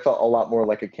honestly I felt a lot more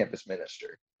like a campus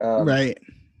minister. right.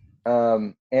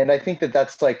 And I think that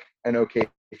that's like an okay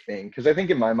thing, because I think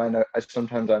in my mind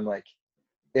sometimes I'm like,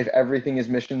 if everything is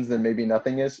missions, then maybe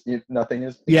nothing is. Nothing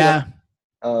is, you know. Yeah.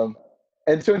 Um,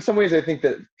 and so in some ways, I think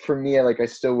that for me, I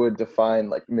still would define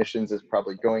like missions as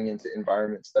probably going into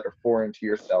environments that are foreign to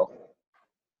yourself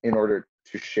in order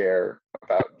to share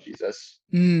about Jesus.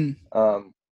 Mm,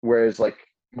 Whereas like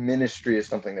ministry is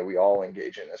something that we all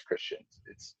engage in as Christians.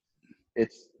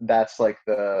 It's that's like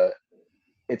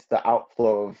it's the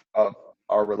outflow of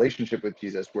our relationship with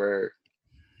Jesus, where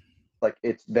like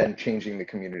it's then changing the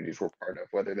communities we're part of,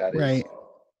 right.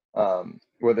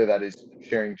 whether that is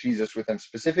sharing Jesus with them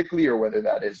specifically, or whether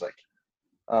that is like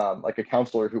a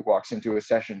counselor who walks into a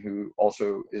session who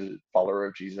also is a follower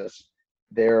of Jesus.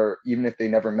 They're, even if they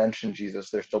never mention Jesus,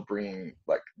 they're still bringing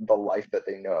like the life that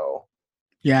they know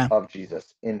Yeah. of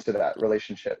Jesus into that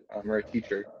relationship, or a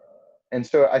teacher. And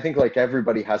so I think like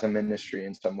everybody has a ministry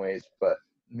in some ways, but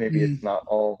maybe Mm, it's not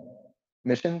all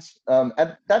missions.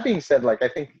 And that being said, like I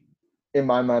think in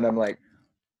my mind, I'm like,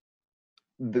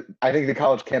 I think the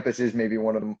college campus is maybe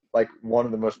one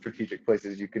of the most strategic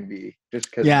places you can be, just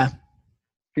because yeah. it's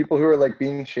people who are like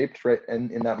being shaped right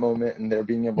in that moment, and they're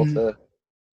being able Mm.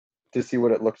 to see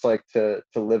what it looks like to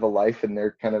live a life, and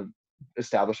they're kind of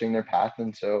establishing their path.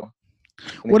 And so I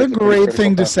think What a it's a pretty great critical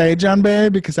thing to time. say, John Barry,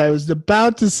 because I was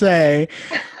about to say,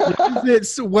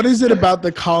 what is it about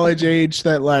the college age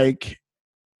that like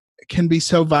can be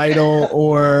so vital,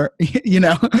 or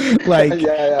like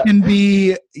Yeah, can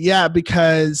be, yeah,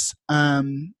 because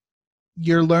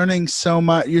you're learning so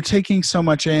much, you're taking so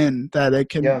much in that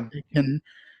yeah,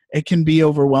 it can be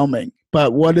overwhelming.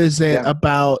 But what is it yeah,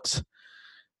 about,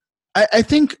 I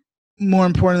think more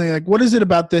importantly, like what is it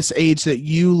about this age that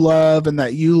you love and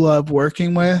that you love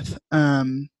working with,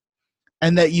 and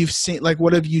that you've seen, like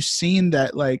what have you seen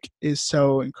that like is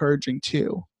so encouraging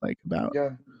too, like about yeah.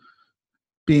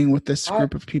 being with this I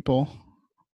group of people?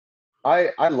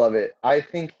 I love it. I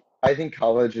think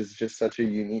college is just such a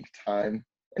unique time,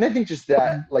 and I think just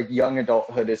that like young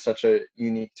adulthood is such a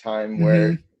unique time Mm-hmm.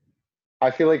 where I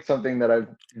feel like something that I've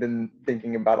been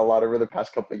thinking about a lot over the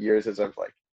past couple of years is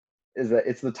that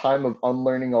it's the time of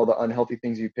unlearning all the unhealthy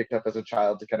things you picked up as a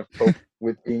child to kind of cope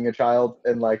with being a child,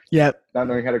 and like Yep. not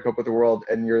knowing how to cope with the world.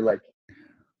 And you're like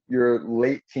your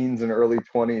late teens and early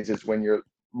 20s is when you're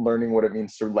learning what it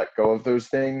means to let go of those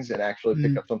things and actually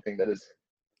pick Mm. up something that is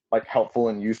like helpful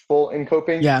and useful in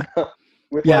coping Yeah.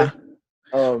 with Yeah. life.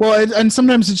 Um, Well, and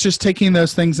sometimes it's just taking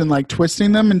those things and like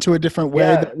twisting them into a different way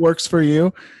yeah, that works for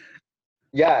you.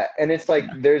 yeah, and it's like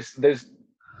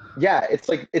yeah, it's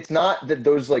like it's not that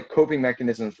those like coping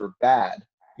mechanisms were bad,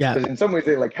 Yeah. because in some ways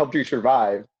they like helped you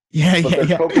survive, Yeah. but Yeah. they're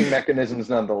Yeah. coping mechanisms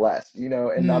nonetheless, you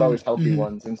know, and not always healthy Mm-hmm.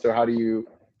 ones. And so how do you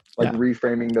like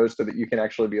reframing those so that you can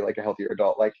actually be like a healthier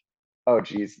adult. Like, oh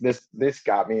geez, this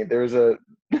got me. There's a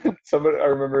somebody, I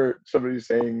remember somebody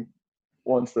saying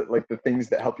once that like the things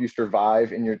that help you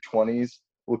survive in your 20s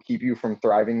will keep you from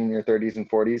thriving in your 30s and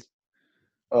 40s.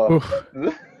 Oh,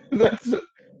 Oof. that's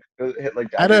hit like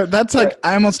I don't. That's like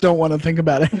I almost don't want to think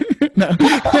about it. No.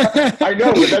 I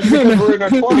know, but that's because we're in our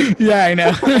 20s. Yeah, I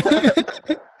know.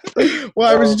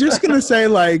 Well, I was just gonna say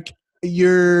like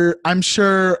I'm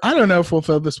sure, I don't know if we'll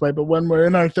feel this way, but when we're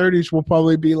in our 30s, we'll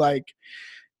probably be like,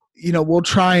 we'll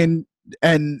try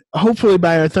and hopefully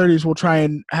by our 30s we'll try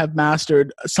and have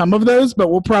mastered some of those, but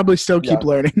we'll probably still keep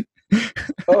learning.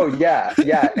 Oh yeah,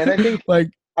 and I think like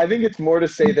it's more to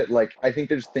say that like I think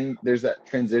there's that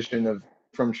transition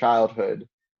from childhood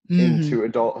into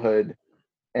adulthood,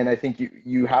 and I think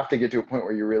you have to get to a point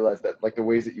where you realize that like the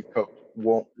ways that you've coped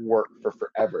won't work for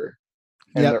forever.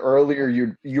 And the earlier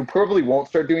you probably won't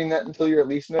start doing that until you're at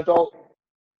least an adult.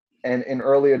 And in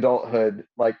early adulthood,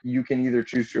 like you can either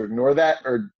choose to ignore that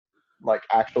or like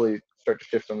actually start to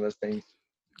shift some of those things.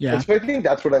 Yeah. And so I think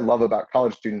that's what I love about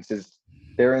college students is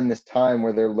they're in this time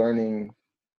where they're learning,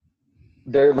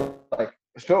 they're like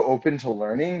so open to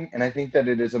learning. And I think that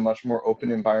it is a much more open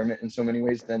environment in so many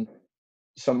ways than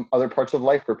some other parts of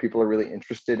life where people are really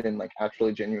interested in like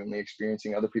actually genuinely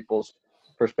experiencing other people's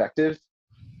perspectives.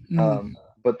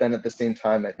 But then at the same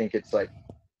time, I think it's like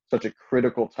such a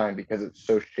critical time because it's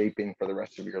so shaping for the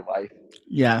rest of your life.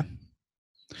 Yeah.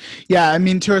 I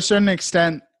mean, to a certain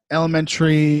extent,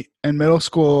 elementary and middle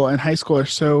school and high school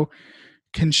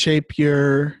can shape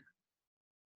your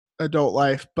adult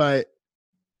life, but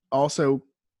also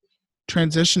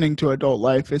transitioning to adult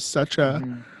life is such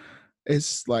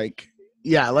is like,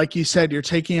 like you said, you're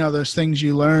taking all those things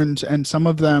you learned and some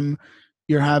of them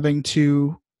you're having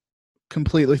to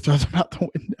completely throw them out the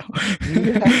window.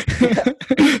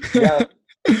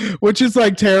 Which is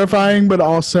like terrifying, but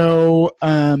also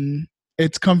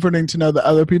it's comforting to know that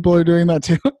other people are doing that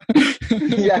too.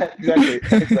 Yeah,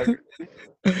 exactly.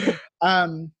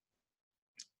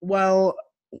 Well,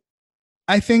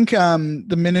 I think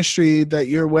the ministry that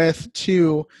you're with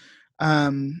too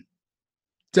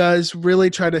does really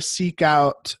try to seek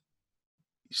out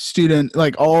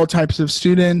like all types of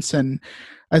students, and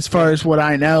as far as what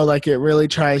I know, like it really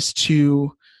tries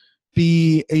to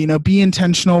be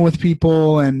intentional with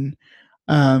people and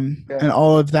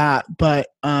all of that. But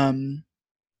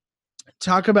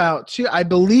talk about too, I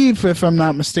believe, if I'm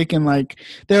not mistaken, like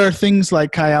there are things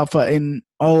like Chi Alpha in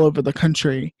all over the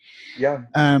country. Yeah.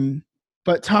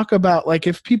 But talk about like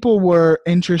if people were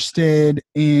interested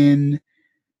in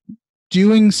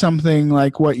doing something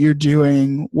like what you're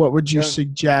doing, what would you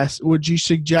suggest? Would you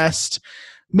suggest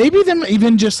maybe them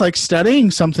even just like studying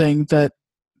something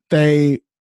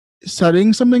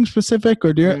specific,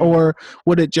 or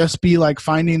would it just be like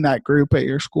finding that group at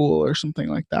your school or something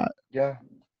like that?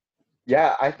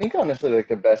 Yeah, I think honestly, like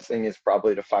the best thing is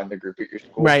probably to find the group at your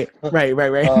school. Right.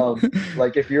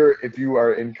 Like if you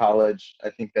are in college, I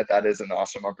think that is an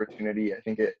awesome opportunity. I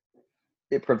think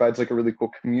it provides like a really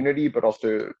cool community, but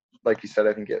also, like you said,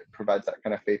 I think it provides that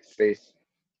kind of faith space.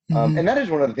 And that is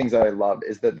one of the things that I love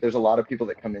is that there's a lot of people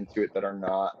that come into it that are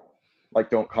not like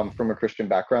don't come from a Christian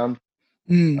background.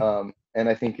 And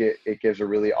I think it gives a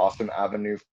really awesome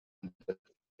avenue to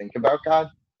think about God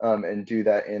and do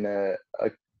that in a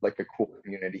cool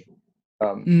community.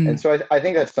 And so I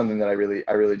think that's something that I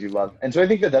really do love. And so I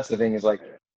think that's the thing is like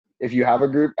if you have a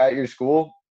group at your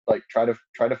school, like try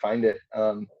to find it.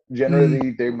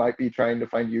 Generally they might be trying to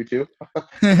find you too.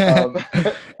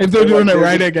 If they're doing it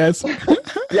right, I guess.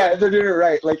 Yeah, if they're doing it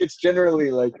right. Like it's generally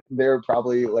like they're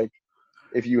probably like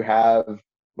if you have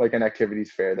like an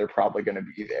activities fair, they're probably going to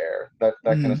be there. That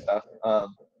kind of stuff.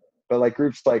 But like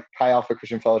groups like Chi Alpha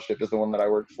Christian Fellowship is the one that I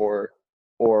work for,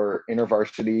 or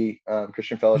InterVarsity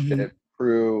Christian Fellowship,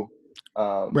 Crew,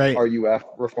 RUF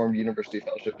Reformed University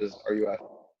Fellowship is RUF.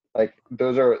 Like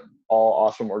those are all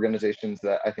awesome organizations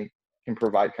that I think can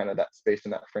provide kind of that space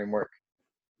and that framework.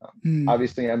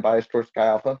 Obviously, I'm biased towards Chi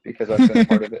Alpha because I've been a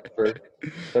part of it for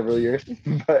several years.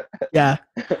 But yeah.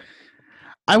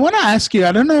 I want to ask you,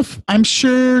 I don't know if I'm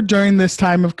sure during this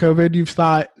time of COVID, you've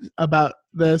thought about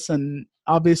this, and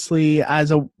obviously as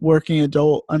a working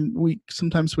adult, we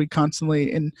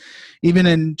constantly, and even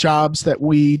in jobs that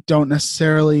we don't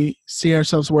necessarily see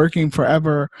ourselves working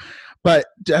forever, but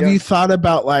have you thought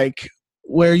about like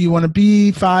where you want to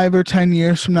be 5 or 10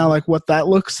 years from now, like what that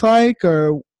looks like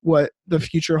or what the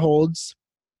future holds?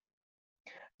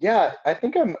 Yeah, I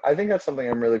think that's something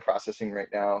I'm really processing right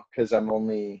now because I'm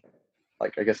only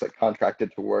like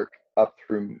contracted to work up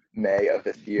through May of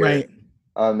this year. Right.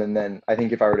 And then I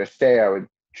think if I were to stay, I would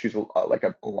choose like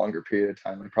a longer period of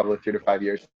time, like probably 3 to 5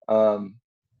 years.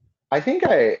 I think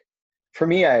for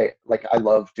me, I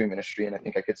love doing ministry, and I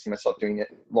think I could see myself doing it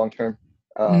long term.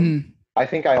 Mm. I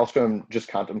think I also am just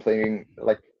contemplating,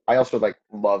 like, I also like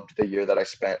loved the year that I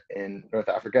spent in North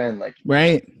Africa, and like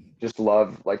Right. just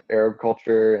love like Arab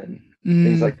culture and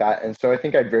things Mm. like that. And so I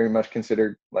think I'd very much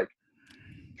consider like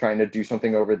trying to do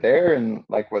something over there, and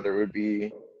like whether it would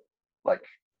be like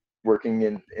working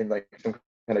in like some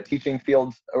kind of teaching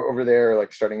field over there, or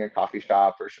like starting a coffee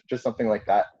shop or just something like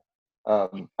that.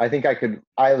 I think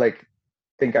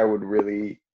think I would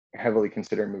really heavily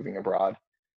consider moving abroad.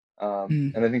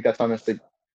 Mm. And I think that's honestly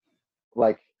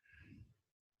like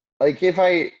if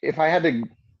I had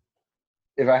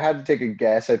to take a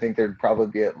guess, I think there'd probably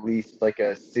be at least like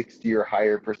a 60 or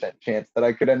higher percent chance that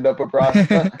I could end up abroad in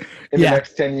the Yeah.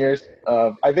 next 10 years.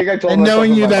 I think I told And myself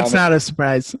knowing in you, my that's mind, not a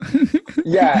surprise.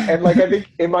 yeah. And like, I think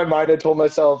in my mind, I told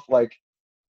myself, like,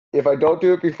 if I don't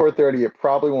do it before 30, it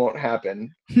probably won't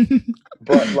happen.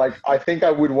 But like, I think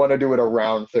I would want to do it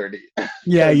around 30.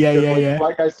 Yeah, yeah, Because yeah, yeah.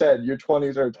 like I said, your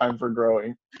 20s are a time for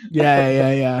growing. Yeah,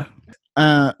 yeah,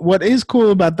 yeah. What is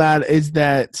cool about that is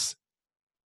that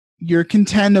you're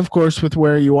content, of course, with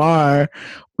where you are,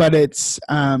 but it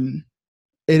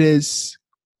is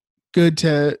good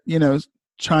to,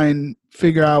 try and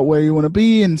figure out where you want to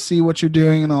be and see what you're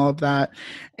doing and all of that.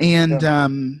 And Yeah.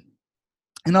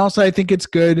 and also I think it's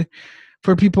good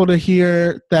for people to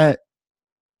hear that,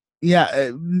 yeah,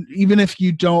 even if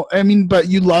you don't, I mean, but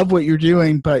you love what you're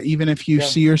doing, but even if you Yeah.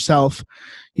 see yourself,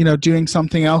 doing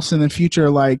something else in the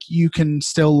future, like you can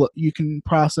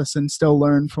process and still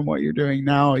learn from what you're doing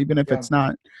now, even if Yeah. it's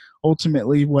not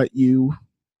ultimately what you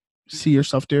see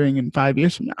yourself doing in 5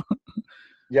 years from now or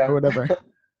Yeah. whatever.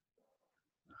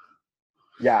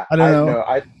 Yeah. I don't know.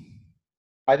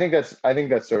 I think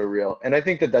that's so real. And I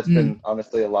think that that's Mm. been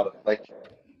honestly a lot of like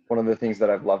one of the things that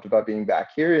I've loved about being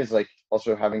back here is like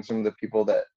also having some of the people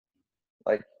that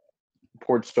like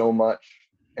poured so much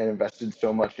and invested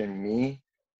so much in me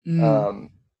Mm. um,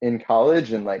 in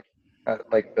college, and like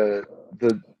the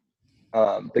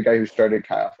guy who started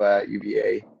Chi Alpha at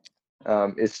UVA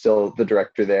is still the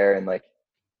director there, and like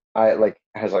I like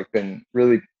has like been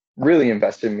really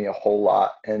invested in me a whole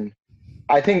lot. And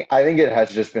I think it has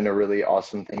just been a really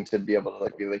awesome thing to be able to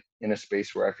like be like in a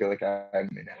space where I feel like I'm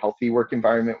in a healthy work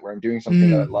environment where I'm doing something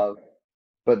that I Mm. love,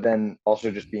 but then also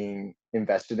just being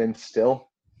invested in still.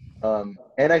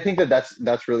 And I think that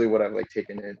that's really what I've like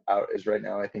taken it out is right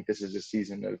now. I think this is a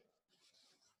season of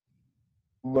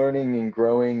learning and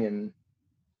growing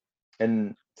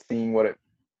and seeing what it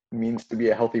means to be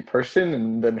a healthy person,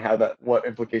 and then how that what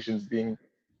implications being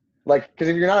like, because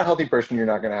if you're not a healthy person, you're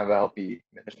not going to have a healthy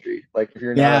ministry. Like if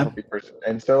you're not a Yeah. healthy person,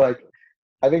 and so like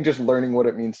I think just learning what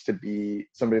it means to be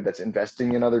somebody that's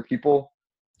investing in other people,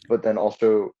 but then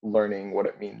also learning what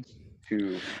it means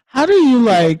to How do you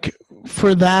be healthy. like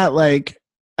for that? Like,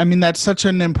 I mean, that's such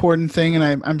an important thing, and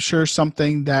I'm sure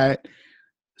something that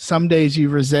some days you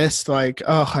resist. Like,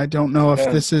 oh, I don't know if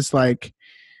Yeah, this is like,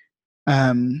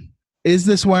 um, is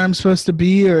this where I'm supposed to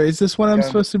be, or is this what I'm yeah,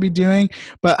 supposed to be doing?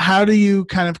 But how do you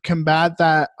kind of combat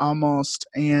that almost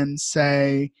and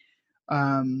say,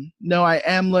 no, I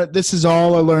am. This is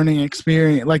all a learning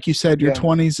experience. Like you said, your yeah.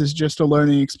 20s is just a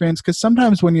learning experience. Because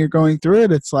sometimes when you're going through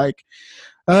it, it's like,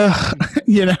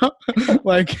 you know,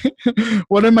 like,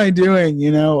 what am I doing?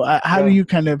 How do Yeah, you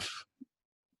kind of,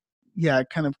 yeah,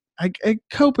 kind of,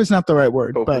 cope is not the right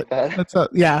word, cope but with that. that's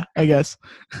yeah, I guess.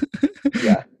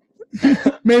 Yeah.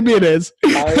 Maybe it is.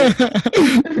 I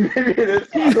maybe it is.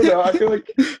 I don't know. I feel like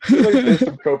there's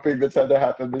some coping that's had to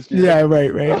happen this year. Yeah,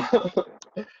 right, right.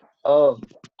 um,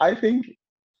 I think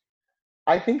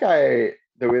the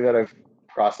way that I've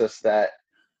processed that,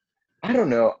 I don't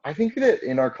know. I think that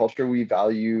in our culture we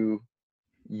value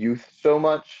youth so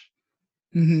much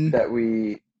Mm-hmm. that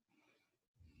we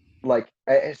like.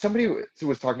 Somebody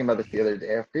was talking about this the other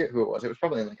day. I forget who it was. It was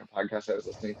probably in like a podcast I was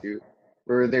listening to,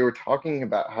 where they were talking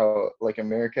about how like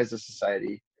America as a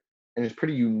society, and it's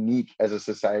pretty unique as a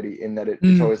society in that it's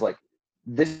Mm. always like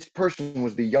this person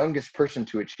was the youngest person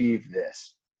to achieve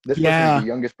this. This person was the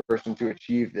Yeah. youngest person to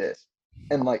achieve this.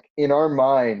 And like in our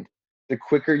mind, the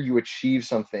quicker you achieve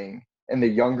something and the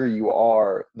younger you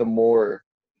are, the more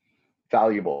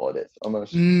valuable it is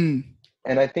almost. Mm.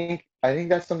 And I think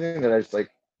that's something that I just like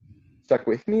stuck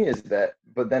with me is that,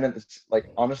 but then it's like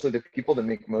honestly the people that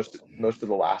make most of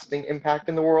the lasting impact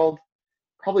in the world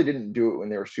probably didn't do it when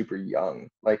they were super young.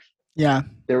 Like Yeah.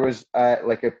 there was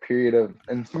like a period of,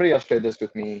 and somebody else shared this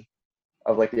with me,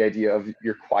 of like the idea of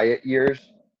your quiet years,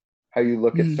 how you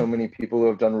look at so Mm. many people who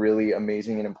have done really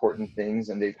amazing and important things,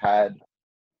 and they've had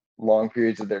long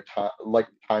periods of their time, like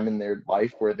time in their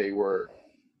life where they were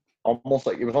almost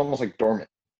like, it was almost like dormant.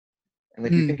 And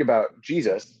like you Mm, think about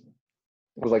Jesus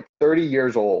was like 30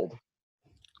 years old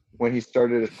when he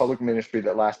started his public ministry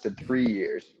that lasted 3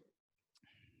 years.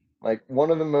 Like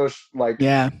one of the most like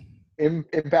yeah,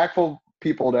 impactful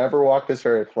people to ever walk this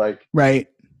earth. Like right.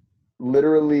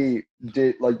 literally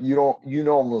did like you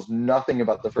know almost nothing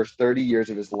about the first 30 years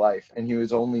of his life, and he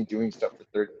was only doing stuff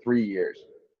for 3 years,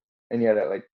 and yet it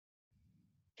like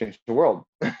changed the world,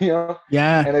 you know.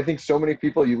 Yeah. And I think so many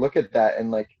people, you look at that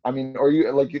and like, I mean, or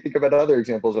you like you think about other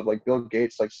examples of like Bill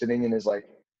Gates like sitting in his like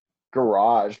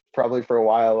garage probably for a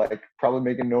while, like probably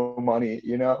making no money,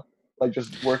 you know, like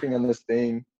just working on this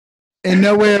thing. In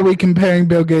no way are we comparing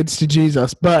Bill Gates to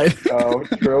Jesus, but Oh,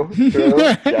 true.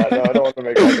 Yeah, no, I don't want to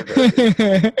make that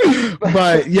comparison.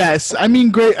 but yes, I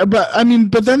mean, great. But I mean,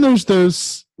 but then there's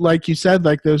those, like you said,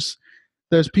 like those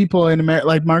people in America,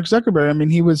 like Mark Zuckerberg. I mean,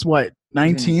 he was what, Mhm.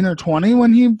 19 or 20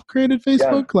 when he created Yeah,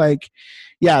 Facebook. Like,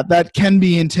 yeah, that can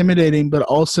be intimidating, but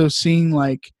also seeing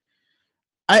like,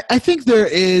 I think there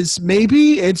is,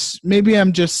 maybe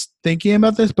I'm just thinking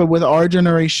about this, but with our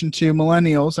generation too,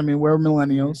 millennials. I mean, we're mhm.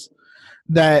 millennials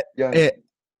that Yeah, it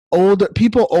older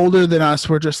people older than us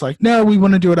were just like, no, we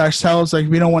want to do it ourselves, like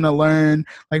we don't want to learn,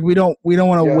 like we don't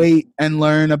want to yeah, wait and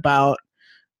learn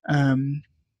um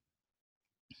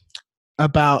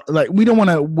about, like we don't want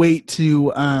to wait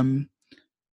to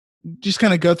just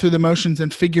kind of go through the motions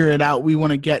and figure it out. We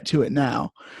want to get to it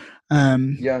now.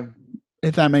 um yeah,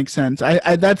 if that makes sense.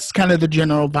 I that's kind of the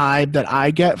general vibe that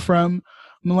I get from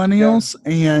yeah, millennials.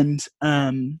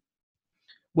 And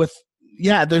with,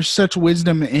 yeah, there's such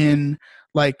wisdom in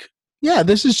like, yeah,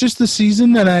 this is just the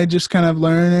season that I just kind of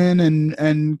learn in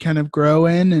and kind of grow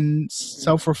in and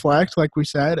self reflect, like we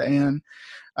said. And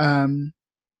um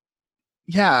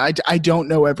yeah, I don't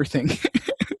know everything.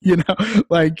 You know,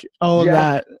 like all of yeah,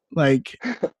 that, like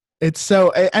it's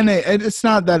so, and it's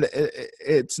not that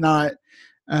it's not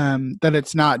that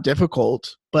it's not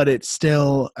difficult, but it's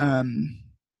still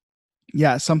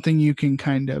yeah, something you can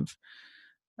kind of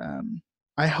um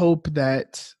I hope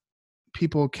that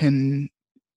people can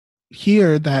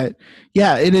hear that,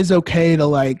 yeah, it is okay to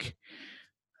like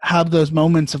have those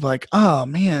moments of like, oh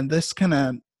man, this kind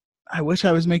of, I wish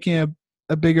I was making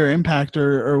a bigger impact,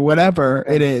 or whatever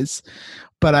yeah, it is.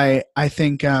 But I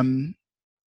think on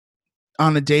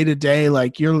a day to day,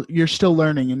 like you're still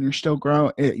learning and you're still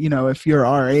growing, you know, if you're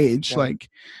our age, yeah. like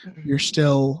you're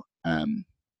still and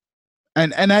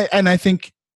I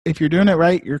think if you're doing it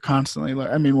right, you're constantly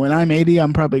I mean, when I'm 80,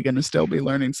 I'm probably going to still be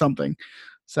learning something.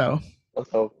 So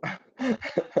Let's hope.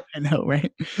 I know,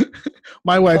 right?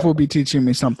 My wife will be teaching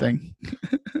me something.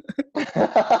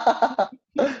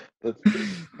 That's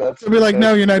that's She'll be like, no,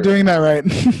 that's you're not true. doing that right.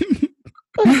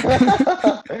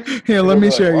 Here, let People be me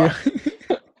like, show you. what?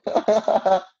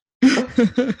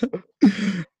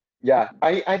 Yeah,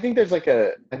 I think there's like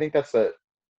a I think that's a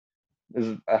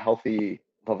there's a healthy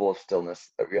level of stillness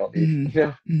that we all need. Hmm. You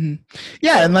know? Hmm.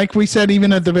 Yeah, and Um, like we said,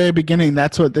 even at the very beginning,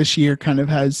 that's what this year kind of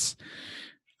has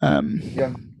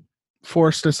yeah,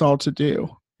 forced us all to do,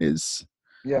 is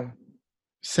yeah,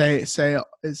 say is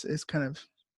kind of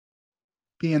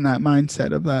be in that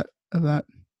mindset of that.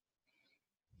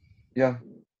 yeah,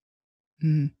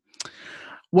 Mhm.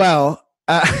 Well,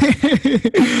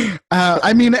 I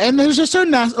mean, and there's a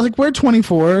certain like we're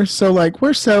 24, so like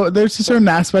we're so there's a certain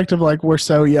aspect of like we're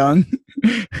so young,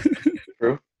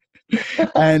 true.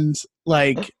 and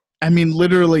like I mean,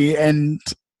 literally, and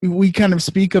we kind of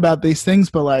speak about these things,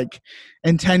 but like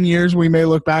in 10 years, we may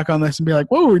look back on this and be like,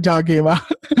 what were we talking about?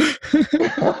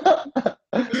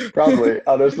 Probably,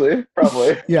 honestly,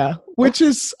 probably. Yeah, which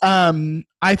is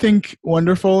I think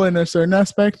wonderful in a certain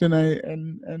aspect, and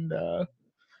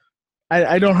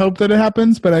I don't hope that it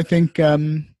happens, but I think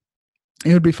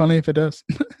it would be funny if it does.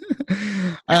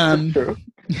 um, True.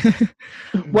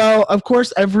 well, of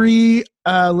course, every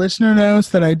listener knows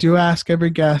that I do ask every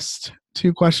guest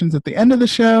two questions at the end of the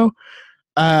show.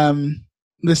 Um,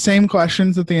 the same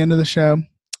questions at the end of the show.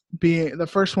 Being the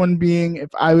first one being, if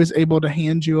I was able to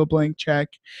hand you a blank check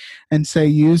and say,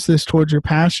 use this towards your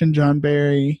passion, John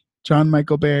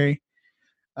Michael Barry,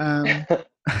 um,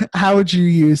 how would you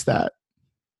use that?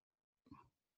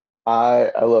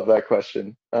 I love that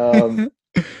question.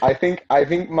 I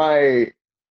think my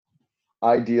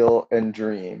ideal and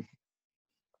dream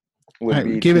All would right,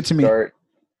 be give to it to me. start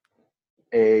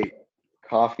a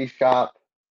coffee shop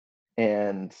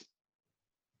and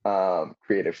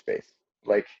creative space.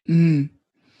 Like, Mm,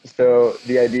 so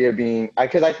the idea being,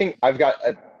 because I think I've got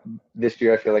this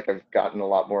year, I feel like I've gotten a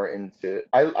lot more into.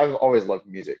 I've always loved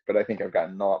music, but I think I've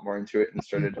gotten a lot more into it and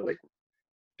started to like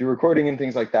do recording and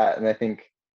things like that. And I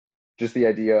think just the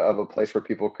idea of a place where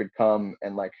people could come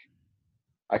and like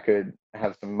I could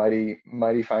have some mighty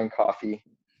fine coffee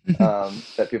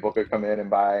that people could come in and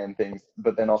buy and things,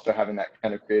 but then also having that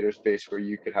kind of creative space where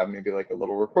you could have maybe like a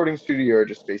little recording studio or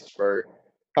just space for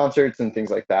concerts and things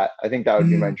like that. I think that would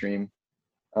be my Mm. dream.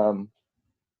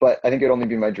 But I think it'd only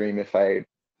be my dream if I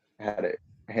had it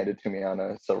handed to me on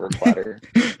a silver platter,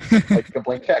 like a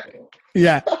blank check.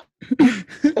 Yeah.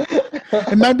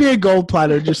 It might be a gold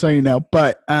platter, just so you know,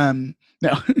 but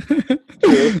no.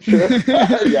 True.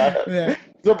 Yeah. Yeah.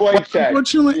 It's a blank check.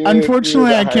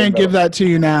 Unfortunately, I can't give that to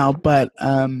you now, but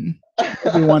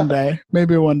maybe one day.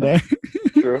 Maybe one day.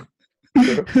 True.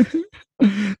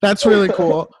 That's really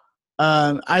cool.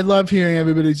 I love hearing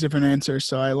everybody's different answers,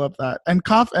 so I love that. And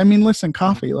coffee. I mean, listen,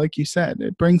 coffee, like you said,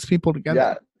 it brings people together.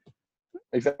 Yeah.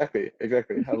 Exactly.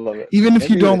 I love it. Even if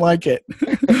you don't like it.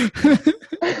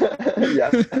 Yeah.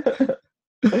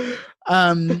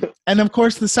 And of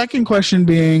course, the second question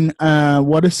being,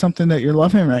 what is something that you're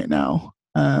loving right now?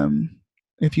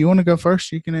 If you want to go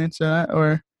first, you can answer that,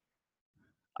 or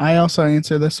I also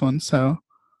answer this one. So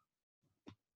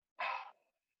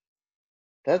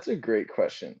that's a great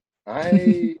question.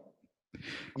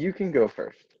 You can go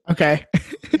first. Okay.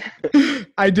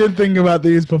 I did think about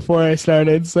these before I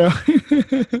started, so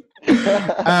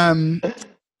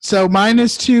so mine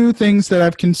is two things that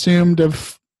I've consumed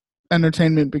of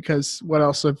entertainment, because what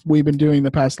else have we been doing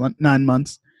the past 9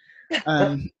 months?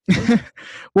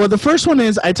 Well, the first one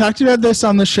is, I talked about this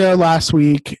on the show last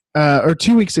week, or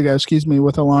 2 weeks ago, excuse me,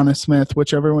 with Alana Smith,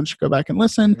 which everyone should go back and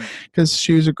listen, because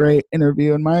she was a great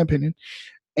interview in my opinion.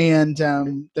 And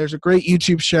there's a great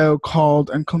YouTube show called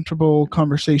Uncomfortable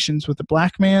Conversations with a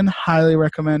Black Man. Highly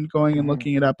recommend going and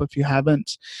looking it up if you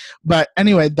haven't. But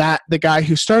anyway, the guy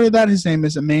who started that, his name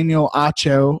is Emmanuel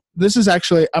Acho. This is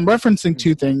actually, I'm referencing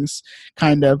two things,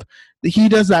 kind of. He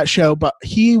does that show, but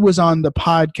he was on the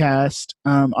podcast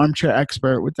Armchair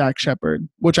Expert with Dax Shepard,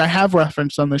 which I have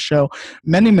referenced on the show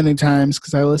many, many times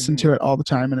because I listen to it all the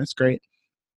time and it's great.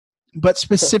 But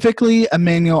specifically,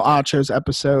 Emmanuel Acho's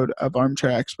episode of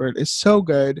Armchair Expert is so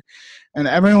good, and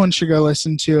everyone should go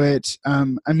listen to it. I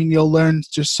mean, you'll learn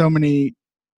just so many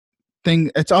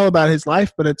things. It's all about his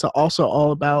life, but it's also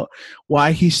all about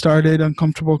why he started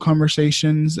Uncomfortable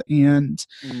Conversations, and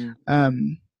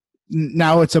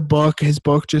now it's a book. His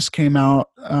book just came out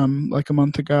like a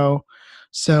month ago.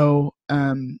 So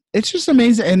it's just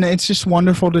amazing, and it's just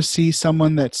wonderful to see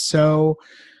someone that's so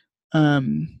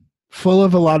full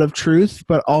of a lot of truth,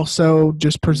 but also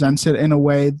just presents it in a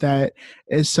way that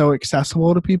is so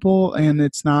accessible to people, and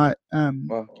it's not kind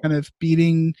of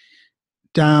beating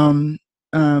you down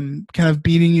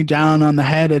on the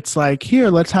head. It's like, here,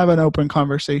 let's have an open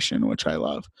conversation, which I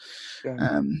love.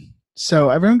 So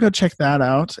everyone go check that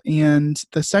out. And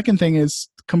the second thing is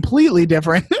completely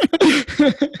different.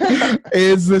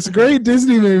 Is this great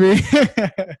Disney movie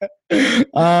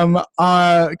called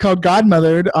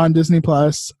Godmothered on Disney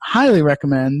Plus. Highly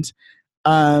recommend.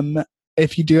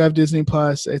 If you do have Disney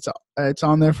Plus, it's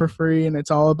on there for free, and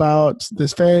it's all about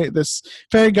this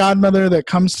fairy godmother that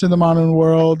comes to the modern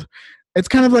world. It's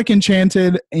kind of like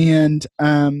Enchanted, and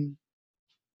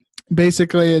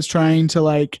basically is trying to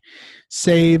like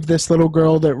save this little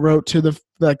girl that wrote to the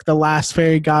last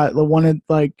fairy god, the wanted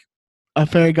like a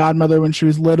fairy godmother when she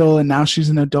was little, and now she's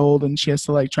an adult and she has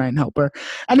to like try and help her.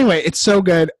 Anyway, it's so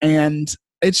good, and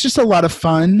it's just a lot of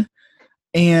fun,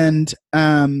 and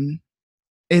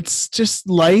it's just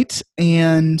light,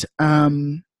 and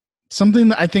something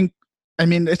that I think, I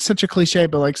mean, it's such a cliche,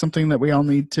 but like something that we all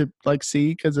need to like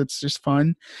see because it's just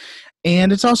fun.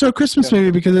 And it's also a Christmas movie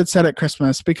because it's set at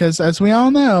Christmas, because as we all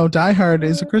know, Die Hard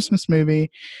is a Christmas movie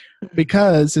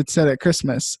because it's set at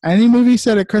Christmas. Any movie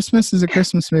set at Christmas is a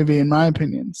Christmas movie, in my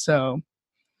opinion. So,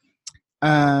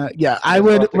 yeah, I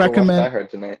would recommend. Die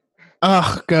Hard tonight.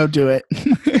 Oh, go do it.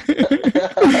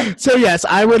 So, yes,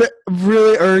 I would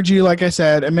really urge you, like I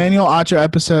said, Emmanuel Acho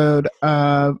episode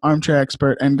of Armchair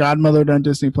Expert and Godmothered on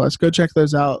Disney Plus. Go check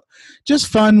those out. Just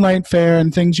fun, light fare,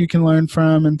 and things you can learn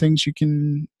from, and things you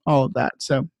can, all of that.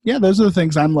 So, yeah, those are the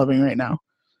things I'm loving right now.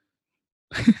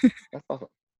 That's awesome.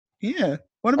 Yeah.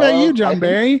 What about you, John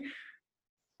Barry?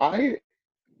 I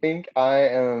think I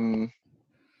am.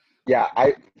 Yeah,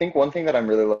 I think one thing that I'm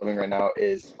really loving right now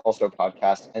is also a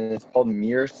podcast, and it's called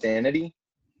Mere Sanity.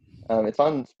 It's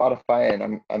on Spotify,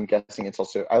 and I'm guessing it's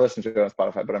also, I listen to it on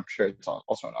Spotify, but I'm sure it's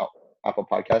also on Apple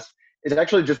Podcasts. It's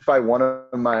actually just by one of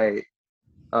my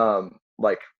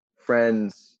like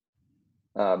friends,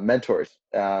 mentors,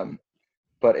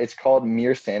 but it's called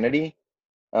Mere Sanity,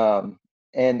 and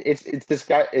it's this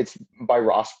guy. It's by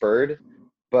Ross Bird,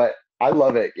 but I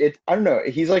love it. I don't know.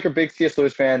 He's like a big C.S.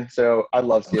 Lewis fan, so I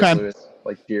love C.S. Okay. Lewis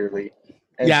like dearly.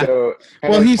 And Yeah. so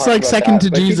Well, he's talks like about second that, to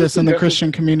but he Jesus just in the addresses-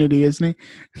 Christian community, isn't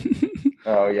he?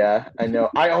 Oh yeah, I know.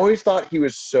 I always thought he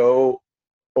was so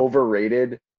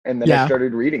overrated, and then I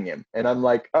started reading him, and I'm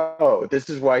like, oh, this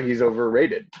is why he's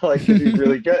overrated. Like, 'cause he's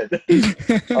really good.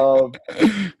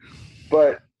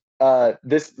 But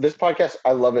this podcast,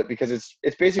 I love it because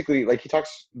it's basically like he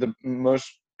talks the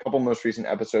couple most recent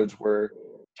episodes were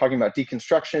talking about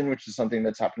deconstruction, which is something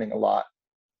that's happening a lot,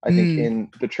 I think, in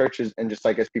the churches, and just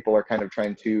like as people are kind of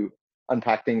trying to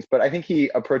unpack things. But I think he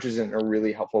approaches it in a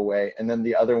really helpful way. And then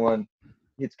the other one,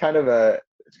 it's kind of a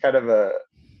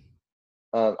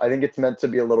I think it's meant to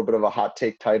be a little bit of a hot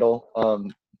take title.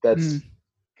 That's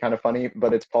kind of funny,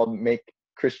 but it's called "Make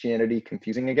Christianity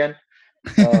Confusing Again."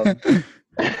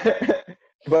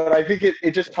 But I think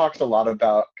it just talks a lot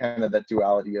about kind of that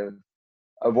duality of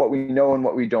what we know and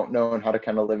what we don't know, and how to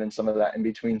kind of live in some of that in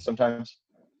between sometimes.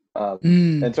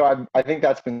 And so I think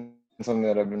that's been something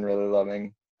that I've been really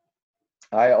loving.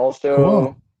 I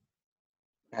also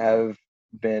have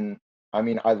been, I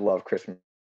mean, I love Christmas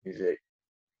music.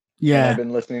 Yeah. And I've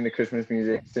been listening to Christmas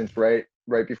music since right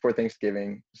before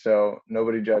Thanksgiving. So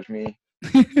nobody judge me.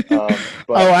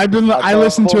 I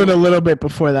listened to it a little bit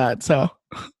before that. So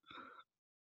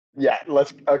yeah,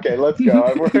 let's go.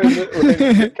 We're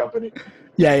in good company.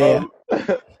 Yeah.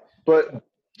 But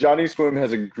Johnny Swim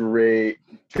has two great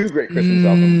Christmas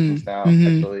albums now,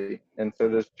 actually, and so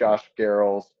does Josh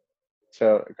Garrels.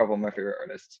 So a couple of my favorite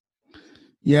artists.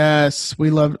 Yes,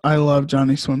 I love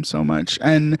Johnny Swim so much.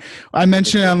 And I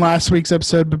mentioned it on last week's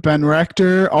episode, but Ben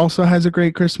Rector also has a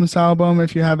great Christmas album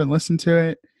if you haven't listened to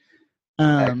it.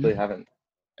 I actually haven't.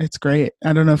 It's great.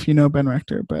 I don't know if you know Ben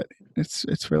Rector, but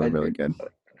it's really, really good.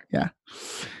 Yeah.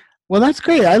 Well, that's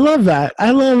great. I love that.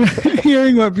 I love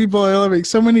hearing what people are loving.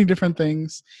 So many different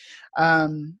things.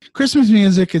 Christmas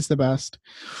music is the best.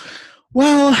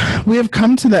 Well, we have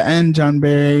come to the end, John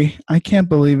Barry. I can't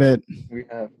believe it. We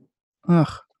have.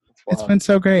 Ugh, it's been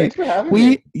so great. Thanks for having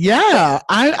me. Yeah,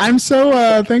 I'm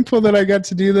so thankful that I got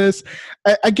to do this.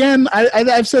 Again,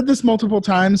 I've said this multiple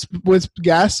times with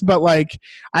guests, but like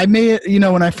I made,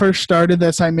 when I first started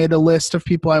this, I made a list of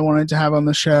people I wanted to have on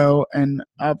the show, and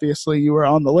obviously you were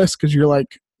on the list because you're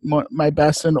like my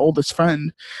best and oldest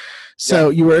friend. So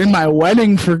you were in my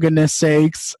wedding, for goodness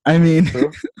sakes. I mean,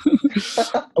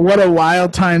 what a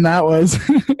wild time that was.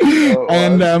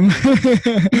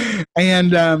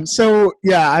 So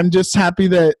yeah, I'm just happy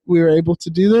that we were able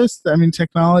to do this. I mean,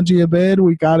 technology a bit,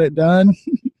 we got it done.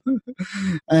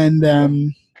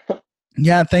 And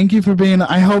yeah, thank you for being.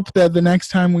 I hope that the next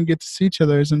time we get to see each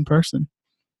other is in person.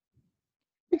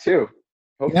 Me too.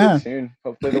 Hopefully soon.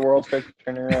 Hopefully the world starts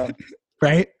turning around.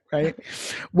 Right.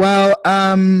 Well,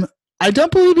 I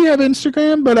don't believe you have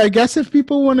Instagram, but I guess if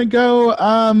people want to go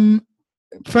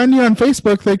friend you on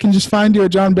Facebook, they can just find you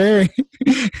at John Barry.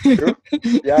 True.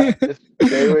 Yeah, just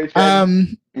Barry.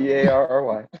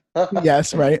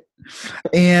 Yes, right.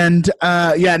 And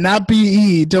not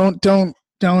BE. Don't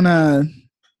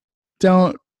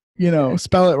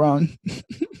spell it wrong.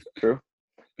 True.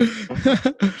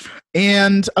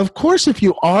 And of course, if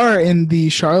you are in the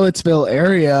Charlottesville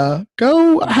area,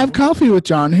 go have coffee with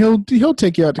John. He'll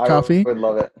take you out to coffee. I would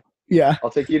love it. Yeah, I'll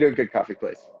take you to a good coffee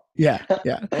place. Yeah.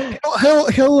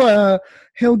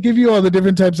 He'll give you all the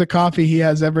different types of coffee he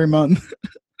has every month.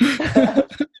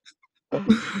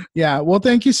 Yeah. Well,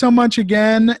 thank you so much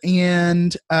again,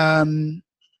 and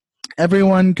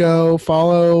everyone go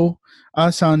follow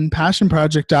us on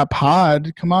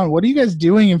passionproject.pod. Come on, what are you guys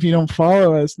doing if you don't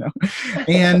follow us? No.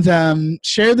 And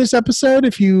share this episode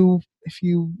if you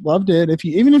loved it.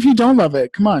 Even if you don't love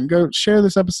it, come on, go share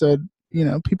this episode.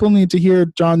 People need to hear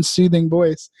John's soothing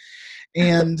voice.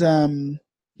 And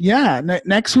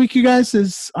next week, you guys,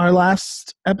 is our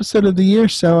last episode of the year,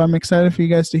 so I'm excited for you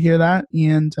guys to hear that.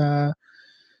 And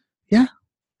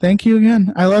thank you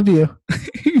again. I love you.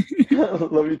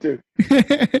 Love you too.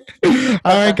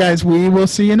 All right, guys, we will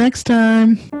see you next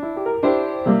time.